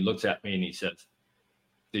this." And he looks at me and he says,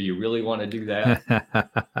 "Do you really want to do that?"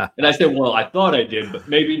 And I said, "Well, I thought I did, but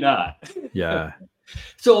maybe not." Yeah.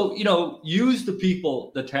 So, use the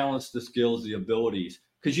people, the talents, the skills, the abilities,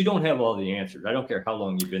 because you don't have all the answers. I don't care how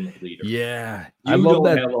long you've been the leader. Yeah. You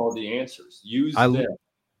don't have all the answers. Use them.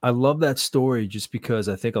 I love that story just because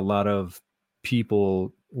I think a lot of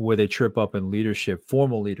people, where they trip up in leadership,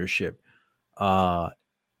 formal leadership,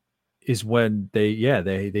 is when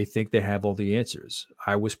they think they have all the answers.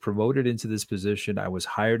 I was promoted into this position. I was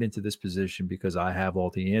hired into this position because I have all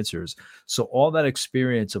the answers. So all that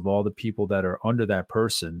experience of all the people that are under that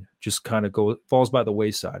person just kind of falls by the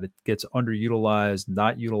wayside. It gets underutilized,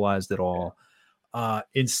 not utilized at all.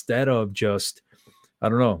 Instead of just,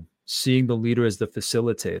 seeing the leader as the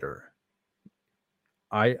facilitator.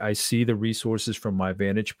 I see the resources from my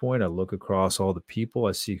vantage point. I look across all the people.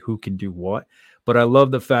 I see who can do what. But I love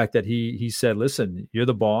the fact that he said, "Listen, you're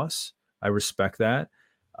the boss. I respect that.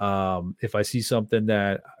 If I see something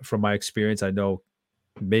that, from my experience, I know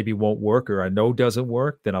maybe won't work or I know doesn't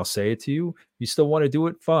work, then I'll say it to you. You still want to do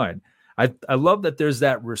it? Fine." I love that there's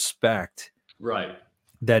that respect, right?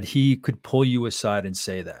 That he could pull you aside and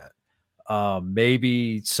say that.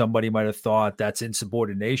 Maybe somebody might have thought that's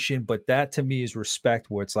insubordination, but that to me is respect,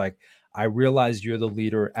 where it's like, I realize you're the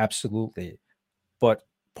leader, absolutely, but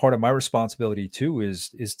part of my responsibility too is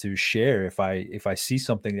to share if I see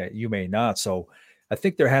something that you may not. So I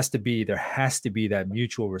think there has to be that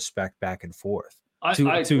mutual respect back and forth. I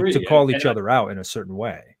agree. to call each other out in a certain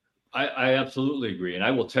way. I absolutely agree. And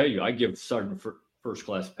I will tell you, I give Sergeant First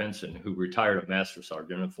Class Penson, who retired a Master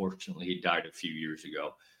Sergeant. Unfortunately, he died a few years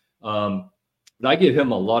ago. But I give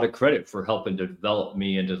him a lot of credit for helping to develop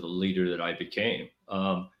me into the leader that I became.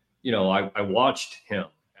 I watched him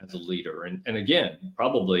as a leader, and again,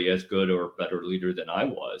 probably as good or better leader than I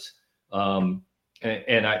was.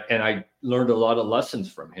 And I learned a lot of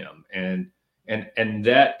lessons from him, and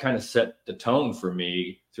that kind of set the tone for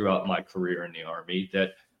me throughout my career in the Army,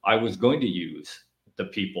 that I was going to use the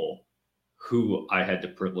people who I had the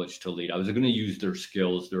privilege to lead. I was going to use their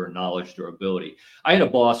skills, their knowledge, their ability. I had a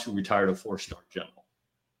boss who retired a 4-star general,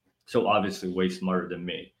 so obviously way smarter than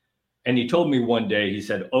me. And he told me one day, he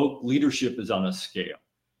said, "Oh, leadership is on a scale."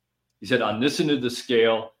 He said, on this end of the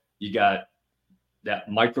scale, you got that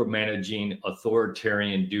micromanaging,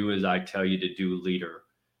 authoritarian, do as I tell you to do leader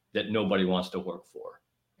that nobody wants to work for.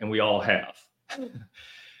 And we all have.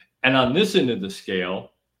 And on this end of the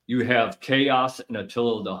scale, you have chaos and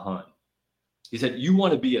Attila the Hun. He said, you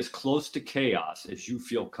want to be as close to chaos as you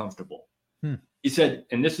feel comfortable. He said,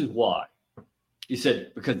 and this is why. He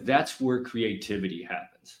said, because that's where creativity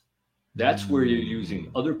happens. That's where you're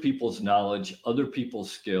using other people's knowledge, other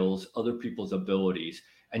people's skills, other people's abilities,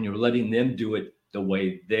 and you're letting them do it the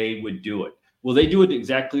way they would do it. Will they do it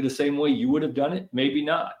exactly the same way you would have done it? Maybe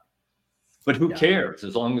not. But who cares?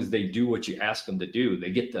 As long as they do what you ask them to do, they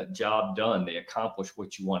get the job done. They accomplish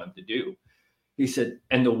what you want them to do. He said,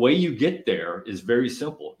 and the way you get there is very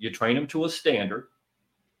simple. You train them to a standard.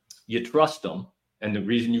 You trust them. And the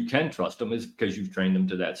reason you can trust them is because you've trained them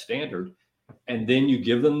to that standard. And then you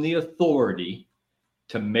give them the authority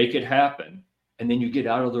to make it happen. And then you get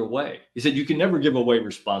out of their way. He said, you can never give away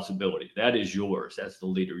responsibility. That is yours as the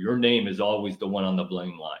leader. Your name is always the one on the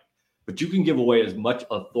blame line. But you can give away as much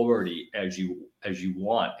authority as you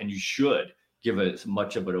want. And you should give as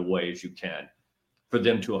much of it away as you can for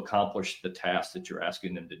them to accomplish the task that you're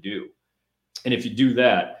asking them to do. And if you do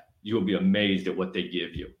that, you'll be amazed at what they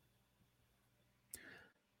give you.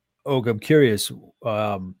 Oh, I'm curious.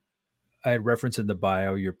 I had referenced in the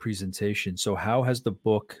bio your presentation. So how has the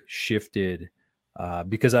book shifted?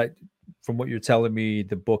 Because from what you're telling me,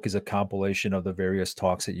 the book is a compilation of the various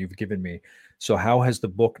talks that you've given me. So how has the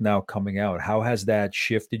book now coming out? How has that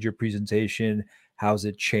shifted your presentation? How's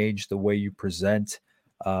it changed the way you present?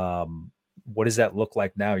 What does that look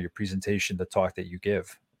like now, your presentation, the talk that you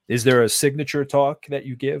give? Is there a signature talk that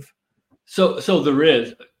you give? So there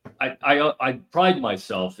is. I pride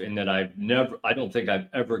myself in that I don't think I've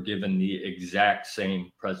ever given the exact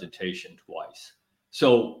same presentation twice.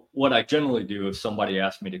 So what I generally do if somebody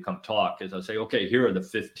asks me to come talk is I say, okay, here are the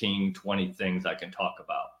 15, 20 things I can talk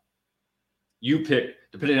about. You pick,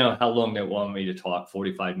 depending on how long they want me to talk,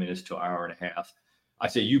 45 minutes to an hour and a half. I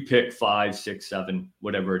say, you pick 5, 6, 7,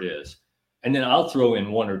 whatever it is. And then I'll throw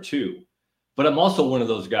in 1 or 2. But I'm also one of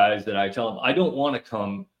those guys that I tell them, I don't want to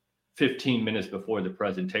come 15 minutes before the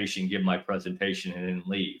presentation, give my presentation and then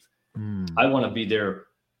leave. I want to be there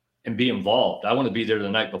and be involved. I want to be there the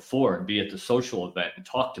night before and be at the social event and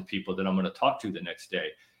talk to people that I'm going to talk to the next day.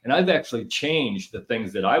 And I've actually changed the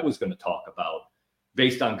things that I was going to talk about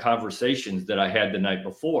based on conversations that I had the night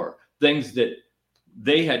before, things that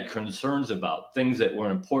they had concerns about, things that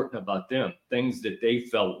were important about them, things that they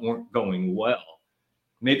felt weren't going well.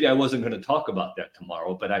 Maybe I wasn't going to talk about that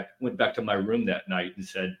tomorrow, but I went back to my room that night and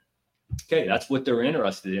said, okay, that's what they're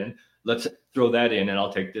interested in. Let's throw that in and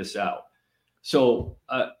I'll take this out. So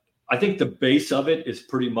I think the base of it is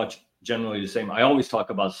pretty much generally the same. I always talk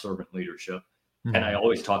about servant leadership and I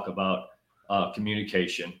always talk about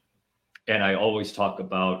communication, and I always talk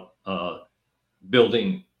about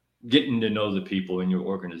getting to know the people in your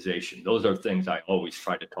organization. Those are things I always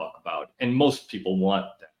try to talk about. And most people want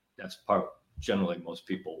that. That's generally most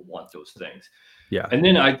people want those things. Yeah. And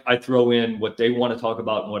then I throw in what they want to talk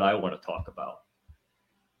about and what I want to talk about.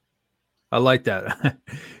 I like that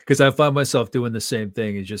because I find myself doing the same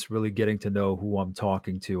thing, is just really getting to know who I'm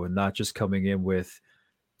talking to and not just coming in with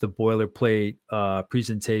the boilerplate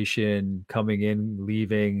presentation, coming in,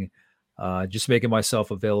 leaving, just making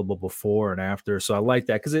myself available before and after. So I like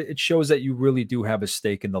that because it shows that you really do have a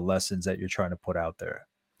stake in the lessons that you're trying to put out there.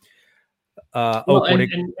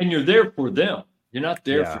 And you're there for them. You're not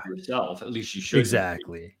there for yourself. At least you should.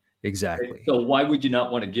 Exactly. So why would you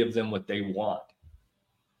not want to give them what they want?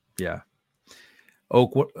 Yeah.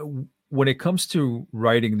 Oak, when it comes to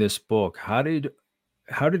writing this book, how did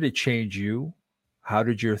it change you? How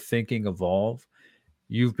did your thinking evolve?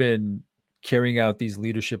 You've been carrying out these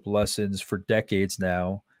leadership lessons for decades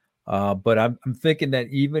now, but I'm thinking that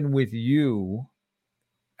even with you,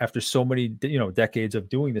 after so many decades of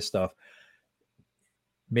doing this stuff,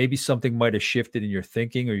 maybe something might have shifted in your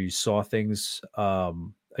thinking, or you saw things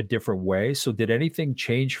a different way. So did anything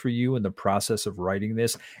change for you in the process of writing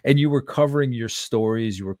this? And you were covering your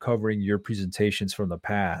stories, you were covering your presentations from the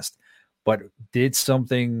past, but did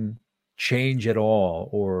something change at all,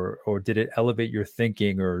 or did it elevate your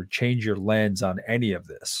thinking or change your lens on any of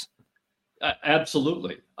this?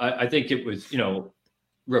 Absolutely. I think it was,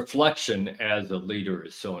 reflection as a leader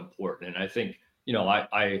is so important. And I think,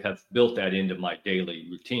 I have built that into my daily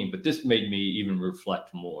routine, but this made me even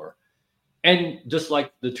reflect more. And just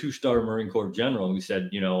like the 2-star Marine Corps general who said,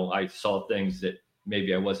 I saw things that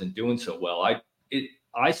maybe I wasn't doing so well.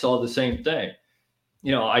 I saw the same thing.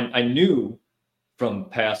 I knew from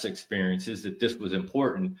past experiences that this was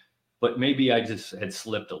important, but maybe I just had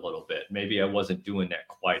slipped a little bit. Maybe I wasn't doing that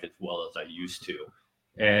quite as well as I used to.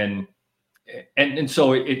 And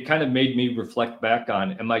so it kind of made me reflect back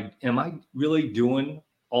on, am I really doing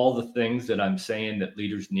all the things that I'm saying that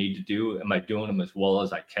leaders need to do? Am I doing them as well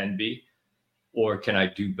as I can be, or can I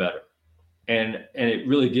do better? And it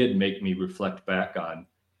really did make me reflect back on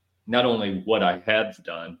not only what I have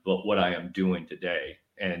done, but what I am doing today.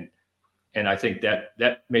 And I think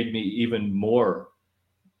that made me even more.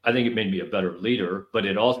 I think it made me a better leader, but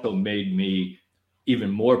it also made me even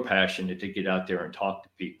more passionate to get out there and talk to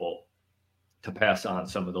people, to pass on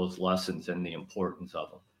some of those lessons and the importance of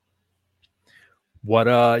them.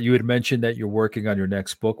 What you had mentioned that you're working on your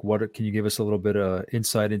next book. What can you give us a little bit of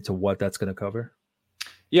insight into what that's going to cover?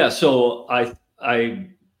 Yeah, so I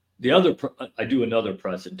do another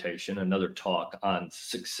presentation, another talk on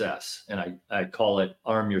success, and I call it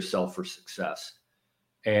Arm Yourself for Success.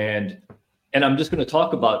 And I'm just going to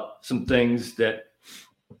talk about some things that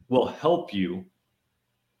will help you,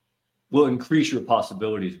 will increase your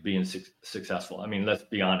possibilities of being successful. I mean, let's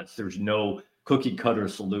be honest, there's no cookie cutter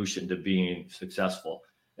solution to being successful.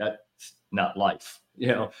 That's not life.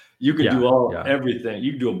 You could do everything.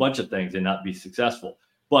 You can do a bunch of things and not be successful.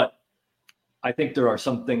 But I think there are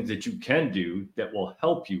some things that you can do that will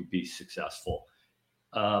help you be successful.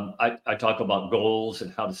 I talk about goals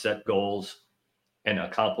and how to set goals and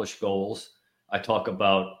accomplish goals. I talk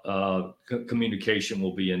about communication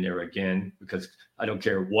will be in there again, because I don't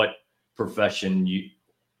care what profession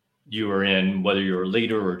you are in, whether you're a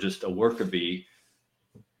leader or just a worker bee,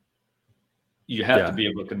 you have to be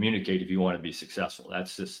able to communicate if you want to be successful.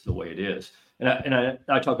 That's just the way it is. And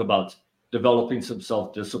I talk about developing some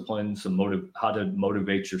self-discipline, how to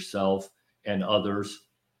motivate yourself and others,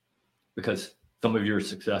 because some of your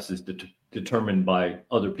success is determined by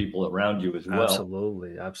other people around you as well.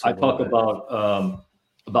 Absolutely. I talk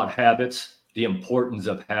about habits, the importance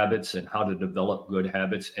of habits, and how to develop good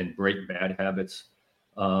habits and break bad habits.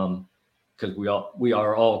 Because we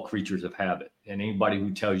are all creatures of habit, and anybody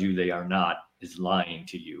who tells you they are not is lying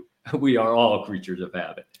to you. We are all creatures of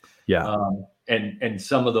habit. Yeah. And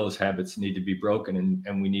some of those habits need to be broken,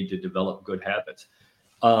 and we need to develop good habits.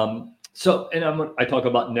 I talk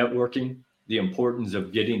about networking, the importance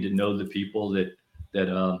of getting to know the people that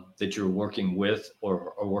you're working with,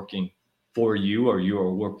 or are working for you, or you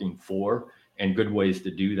are working for, and good ways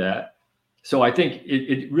to do that. So I think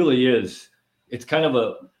it really is. It's kind of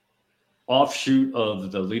a offshoot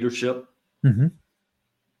of the leadership,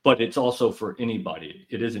 but it's also for anybody.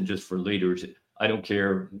 It isn't just for leaders. I don't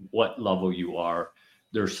care what level you are.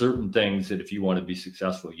 There are certain things that if you want to be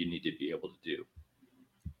successful, you need to be able to do.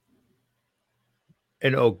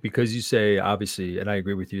 And Oak, because you say, obviously, and I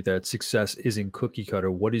agree with you, that success isn't cookie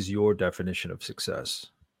cutter, what is your definition of success?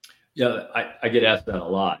 Yeah, I get asked that a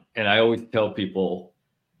lot. And I always tell people,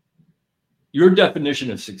 your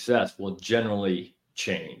definition of success will generally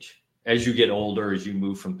change as you get older, as you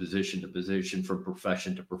move from position to position, from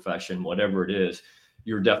profession to profession, whatever it is.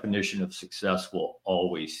 Your definition of success will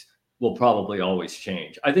probably always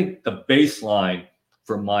change. I think the baseline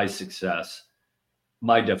for my success,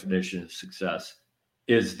 my definition of success,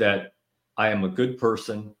 is that I am a good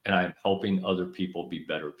person and I am helping other people be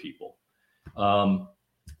better people. And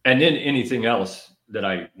then anything else that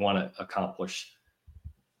I want to accomplish,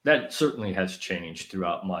 that certainly has changed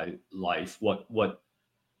throughout my life. What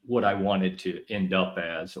I wanted to end up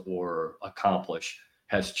as or accomplish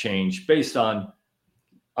has changed based on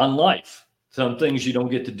life. Some things you don't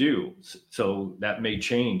get to do. So that may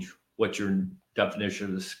change what your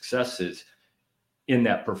definition of success is in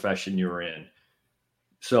that profession you're in.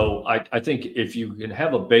 So I think if you can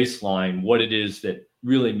have a baseline, what it is that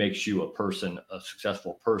really makes you a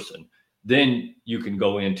successful person, then you can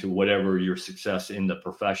go into whatever your success in the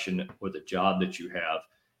profession or the job that you have.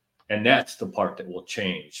 And that's the part that will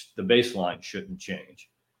change. The baseline shouldn't change.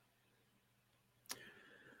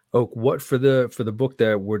 Oak, what for the book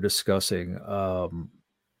that we're discussing,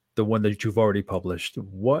 the one that you've already published,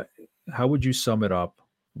 how would you sum it up?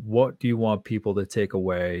 What do you want people to take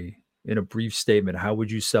away in a brief statement? How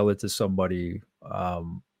would you sell it to somebody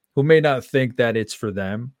who may not think that it's for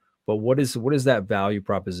them, but what is that value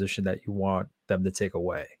proposition that you want them to take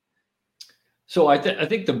away? So I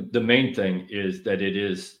think the main thing is that it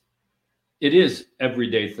is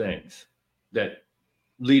everyday things that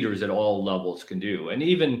leaders at all levels can do, and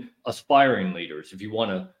even aspiring leaders. If you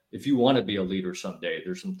want to be a leader someday,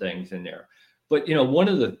 there's some things in there. But one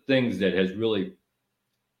of the things that has really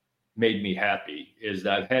made me happy is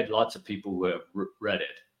that I've had lots of people who have read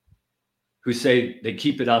it, who say they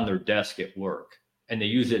keep it on their desk at work and they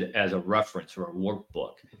use it as a reference or a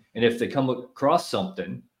workbook. And if they come across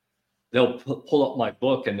something, they'll pull up my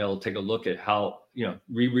book and they'll take a look at how,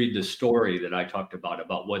 reread the story that I talked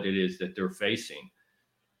about what it is that they're facing.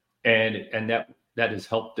 And that has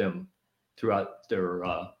helped them throughout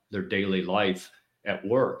their daily life at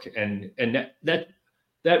work. And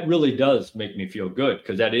that really does make me feel good,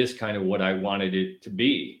 because that is kind of what I wanted it to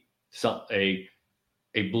be. A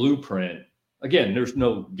blueprint. Again, there's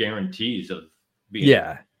no guarantees of being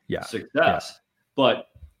success, but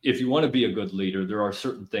if you want to be a good leader, there are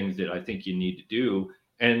certain things that I think you need to do.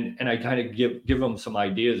 And I kind of give them some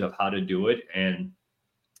ideas of how to do it and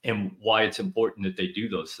why it's important that they do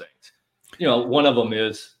those things. One of them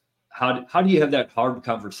is how do you have that hard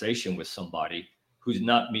conversation with somebody who's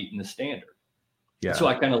not meeting the standard? Yeah. So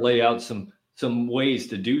I kind of lay out some ways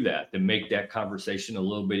to do that, to make that conversation a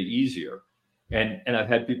little bit easier. And I've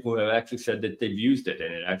had people who have actually said that they've used it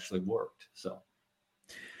and it actually worked. So.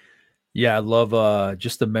 Yeah, I love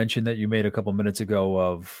just the mention that you made a couple minutes ago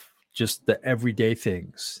of just the everyday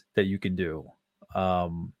things that you can do.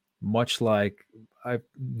 Much like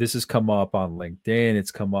this has come up on LinkedIn,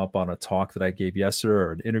 it's come up on a talk that I gave yesterday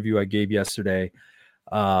or an interview I gave yesterday.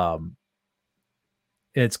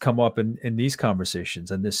 It's come up in these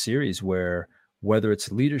conversations and this series where whether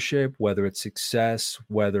it's leadership, whether it's success,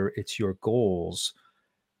 whether it's your goals,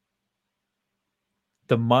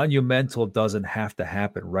 the monumental doesn't have to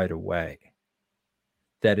happen right away.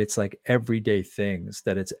 That it's like everyday things,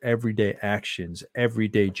 that it's everyday actions,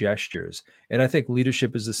 everyday gestures. And I think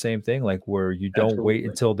leadership is the same thing, like where you don't wait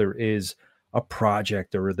until there is a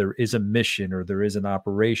project or there is a mission or there is an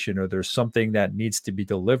operation or there's something that needs to be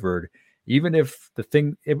delivered. Even if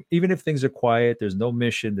things are quiet, there's no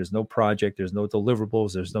mission, there's no project, there's no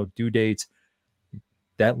deliverables, there's no due dates,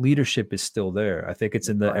 that leadership is still there. I think it's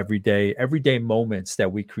in the everyday moments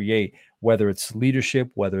that we create, whether it's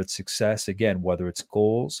leadership, whether it's success, again, whether it's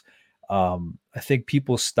goals. I think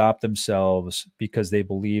people stop themselves because they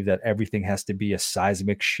believe that everything has to be a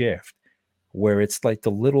seismic shift, where it's like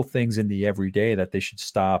the little things in the everyday that they should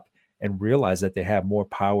stop and realize that they have more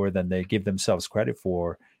power than they give themselves credit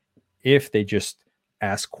for if they just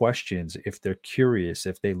ask questions, if they're curious,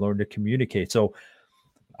 if they learn to communicate. So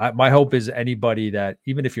my hope is anybody that,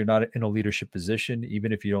 even if you're not in a leadership position,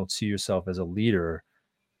 even if you don't see yourself as a leader,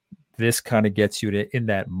 this kind of gets you in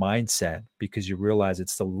that mindset, because you realize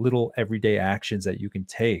it's the little everyday actions that you can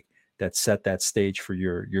take that set that stage for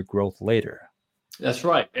your growth later. That's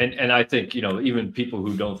right. And I think, even people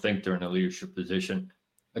who don't think they're in a leadership position,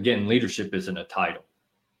 again, leadership isn't a title.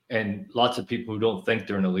 And lots of people who don't think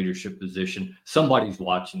they're in a leadership position, somebody's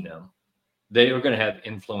watching them. They are going to have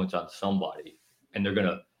influence on somebody, and they're going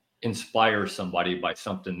to inspire somebody by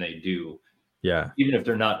something they do. Yeah. Even if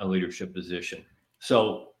they're not in a leadership position.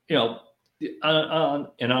 So, on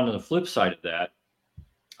the flip side of that,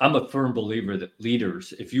 I'm a firm believer that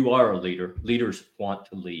leaders, if you are a leader, leaders want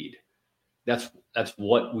to lead. That's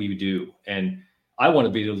what we do. And I want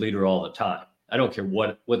to be the leader all the time. I don't care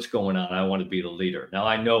what's going on. I want to be the leader. Now,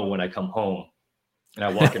 I know when I come home and I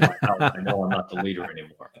walk in my house, I know I'm not the leader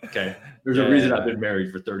anymore. Okay. There's a reason I've been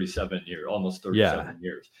married for 37 years, almost 37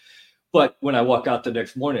 years. But when I walk out the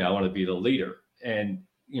next morning, I want to be the leader. And,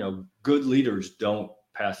 good leaders don't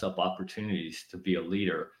pass up opportunities to be a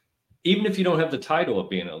leader. Even if you don't have the title of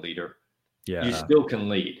being a leader, you still can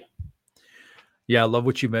lead. Yeah. I love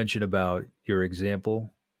what you mentioned about your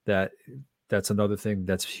example. That's another thing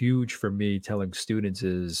that's huge for me telling students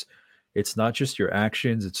is it's not just your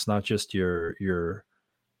actions. It's not just the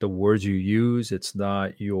words you use. It's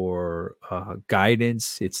not your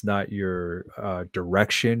guidance. It's not your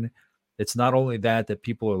direction. It's not only that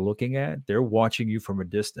people are looking at, they're watching you from a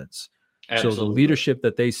distance. Absolutely. So the leadership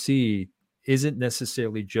that they see isn't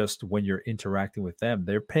necessarily just when you're interacting with them.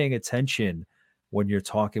 They're paying attention when you're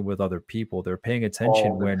talking with other people. They're paying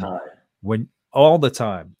attention when all the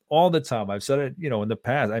time. I've said it, in the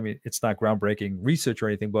past. I mean, it's not groundbreaking research or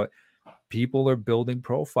anything, but people are building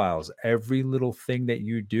profiles. Every little thing that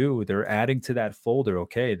you do, they're adding to that folder.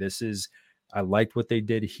 Okay, I liked what they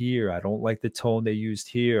did here. I don't like the tone they used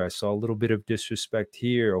here. I saw a little bit of disrespect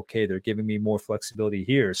here. Okay, they're giving me more flexibility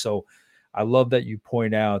here. So I love that you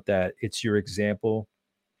point out that it's your example.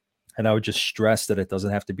 And I would just stress that it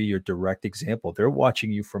doesn't have to be your direct example. They're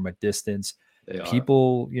watching you from a distance. They are.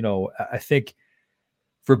 People, I think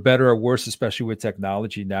for better or worse, especially with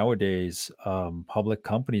technology nowadays, public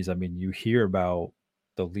companies, I mean, you hear about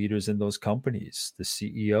the leaders in those companies, the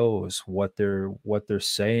CEOs, what they're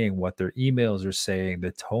saying, what their emails are saying,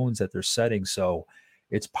 the tones that they're setting. So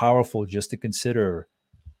it's powerful just to consider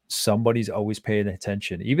somebody's always paying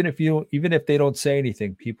attention. Even if they don't say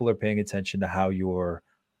anything, people are paying attention to how you're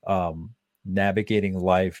navigating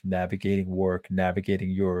life, navigating work,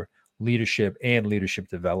 navigating your leadership and leadership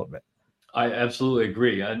development. I absolutely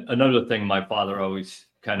agree. Another thing my father always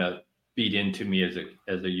kind of beat into me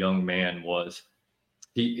as a young man was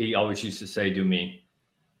he always used to say to me,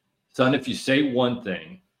 son, if you say one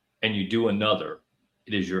thing and you do another,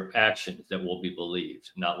 it is your actions that will be believed,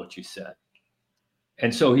 not what you said.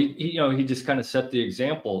 And so he just kind of set the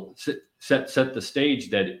example, set the stage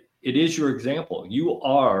that it is your example.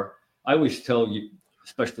 I always tell you,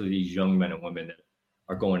 especially these young men and women that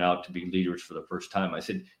are going out to be leaders for the first time, I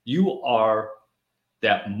said, you are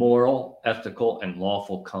that moral, ethical, and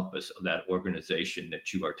lawful compass of that organization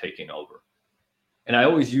that you are taking over. And I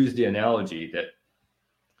always use the analogy that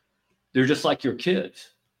they're just like your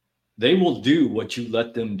kids. They will do what you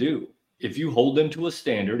let them do. If you hold them to a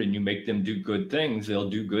standard and you make them do good things, they'll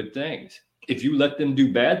do good things. If you let them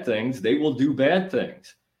do bad things, they will do bad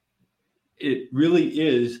things. It really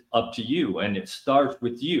is up to you, and it starts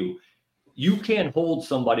with you. You can't hold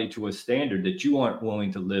somebody to a standard that you aren't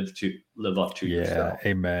willing to live up to yourself.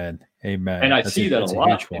 Amen. And I see that a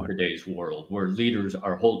lot in today's world, where leaders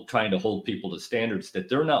are trying to hold people to standards that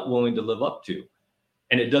they're not willing to live up to,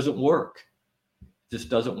 and it doesn't work. It just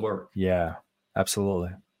doesn't work. Yeah,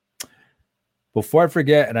 absolutely. Before I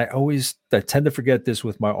forget, and I tend to forget this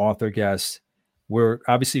with my author guests, we're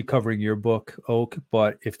obviously covering your book, Oak,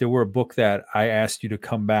 but if there were a book that I asked you to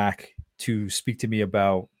come back to speak to me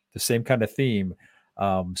about the same kind of theme,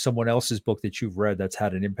 someone else's book that you've read that's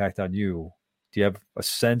had an impact on you, do you have a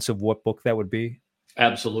sense of what book that would be?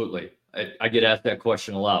 Absolutely. I get asked that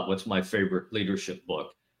question a lot. What's my favorite leadership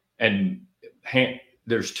book? And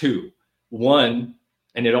there's two. One,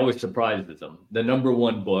 and it always surprises them, the number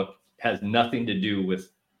one book has nothing to do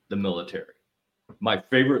with the military. My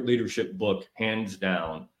favorite leadership book, hands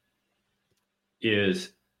down, is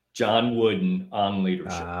John Wooden on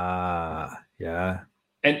leadership. Yeah.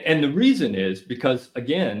 And the reason is because,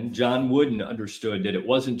 again, John Wooden understood that it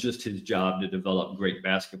wasn't just his job to develop great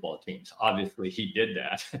basketball teams. Obviously, he did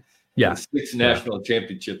that. Yeah. 6 national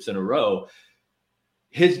championships in a row.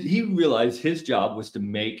 He realized his job was to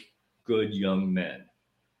make good young men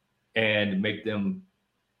and make them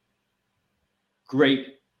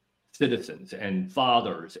great citizens and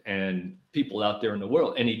fathers and people out there in the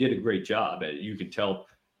world. And he did a great job. You can tell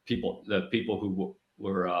the people who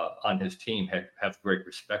were on his team have great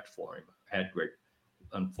respect for him,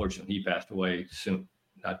 unfortunately, he passed away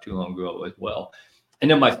not too long ago as well. And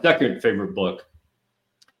then my second favorite book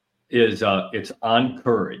is it's On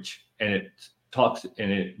Courage. And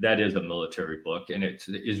that is a military book, and it's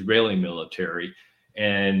the Israeli military.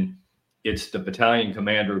 And it's the battalion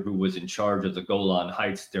commander who was in charge of the Golan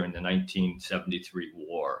Heights during the 1973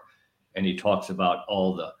 war. And he talks about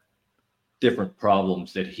all the different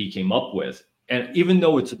problems that he came up with. And even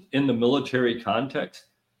though it's in the military context,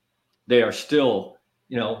 they are still,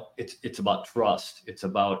 it's about trust. It's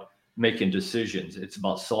about making decisions. It's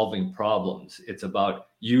about solving problems. It's about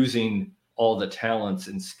using all the talents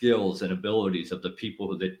and skills and abilities of the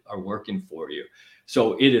people that are working for you.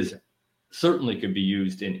 So it is certainly could be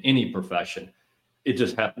used in any profession. It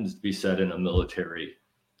just happens to be set in a military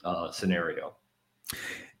scenario.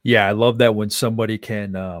 Yeah, I love that when somebody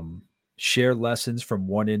can share lessons from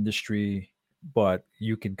one industry, but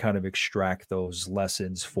you can kind of extract those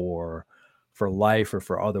lessons for life or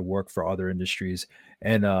for other work for other industries.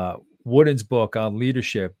 And Wooden's book on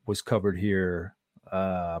leadership was covered here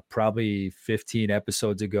probably 15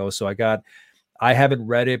 episodes ago. So I haven't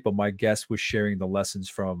read it, but my guest was sharing the lessons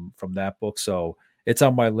from that book. So it's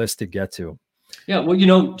on my list to get to. Yeah. Well,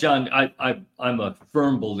 John, I'm a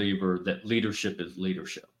firm believer that leadership is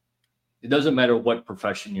leadership. It doesn't matter what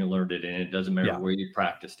profession you learned it in. It doesn't matter where you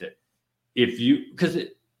practiced it. Because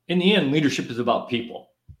in the end, leadership is about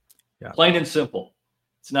people. Yeah. Plain and simple.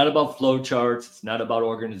 It's not about flow charts. It's not about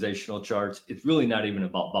organizational charts. It's really not even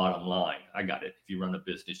about bottom line. I got it. If you run a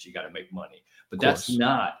business, you got to make money. But that's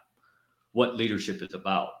not what leadership is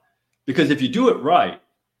about. Because if you do it right,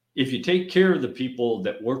 if you take care of the people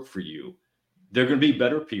that work for you, they're going to be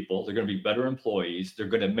better people. They're going to be better employees. They're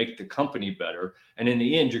going to make the company better. And in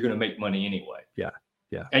the end, you're going to make money anyway. Yeah.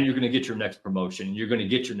 Yeah. And you're going to get your next promotion. You're going to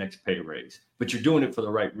get your next pay raise. But you're doing it for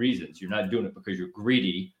the right reasons. You're not doing it because you're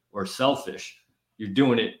greedy or selfish. You're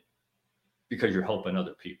doing it because you're helping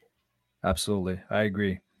other people. Absolutely. I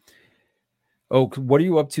agree. Oak, what are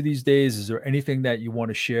you up to these days? Is there anything that you want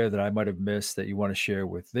to share that I might have missed that you want to share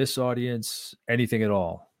with this audience? Anything at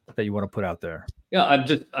all that you want to put out there? Yeah,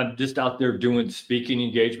 I'm just out there doing speaking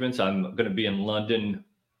engagements. I'm going to be in London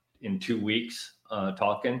in 2 weeks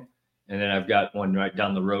talking. And then I've got one right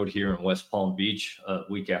down the road here in West Palm Beach a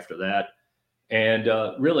week after that. And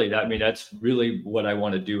really, that's really what I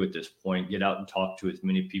want to do at this point, get out and talk to as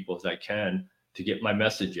many people as I can to get my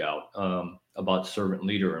message out about servant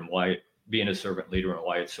leader and why being a servant leader and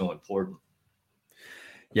why it's so important.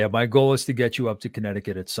 Yeah, my goal is to get you up to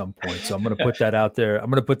Connecticut at some point. So I'm going to put that out there. I'm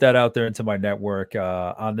going to put that out there into my network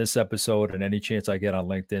on this episode and any chance I get on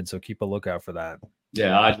LinkedIn. So keep a lookout for that.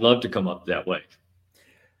 Yeah, I'd love to come up that way.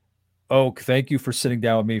 Oak, thank you for sitting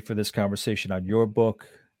down with me for this conversation on your book,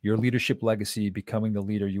 Your Leadership Legacy, Becoming the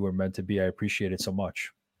Leader You Were Meant to Be. I appreciate it so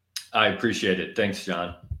much. I appreciate it. Thanks,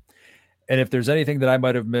 John. And if there's anything that I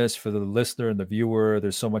might have missed for the listener and the viewer,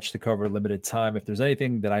 there's so much to cover, limited time. If there's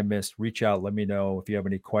anything that I missed, reach out, let me know. If you have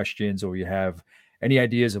any questions or you have any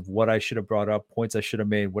ideas of what I should have brought up, points I should have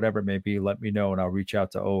made, whatever it may be, let me know and I'll reach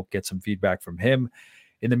out to Oak, get some feedback from him.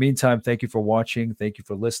 In the meantime, thank you for watching. Thank you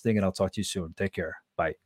for listening, and I'll talk to you soon. Take care. Bye.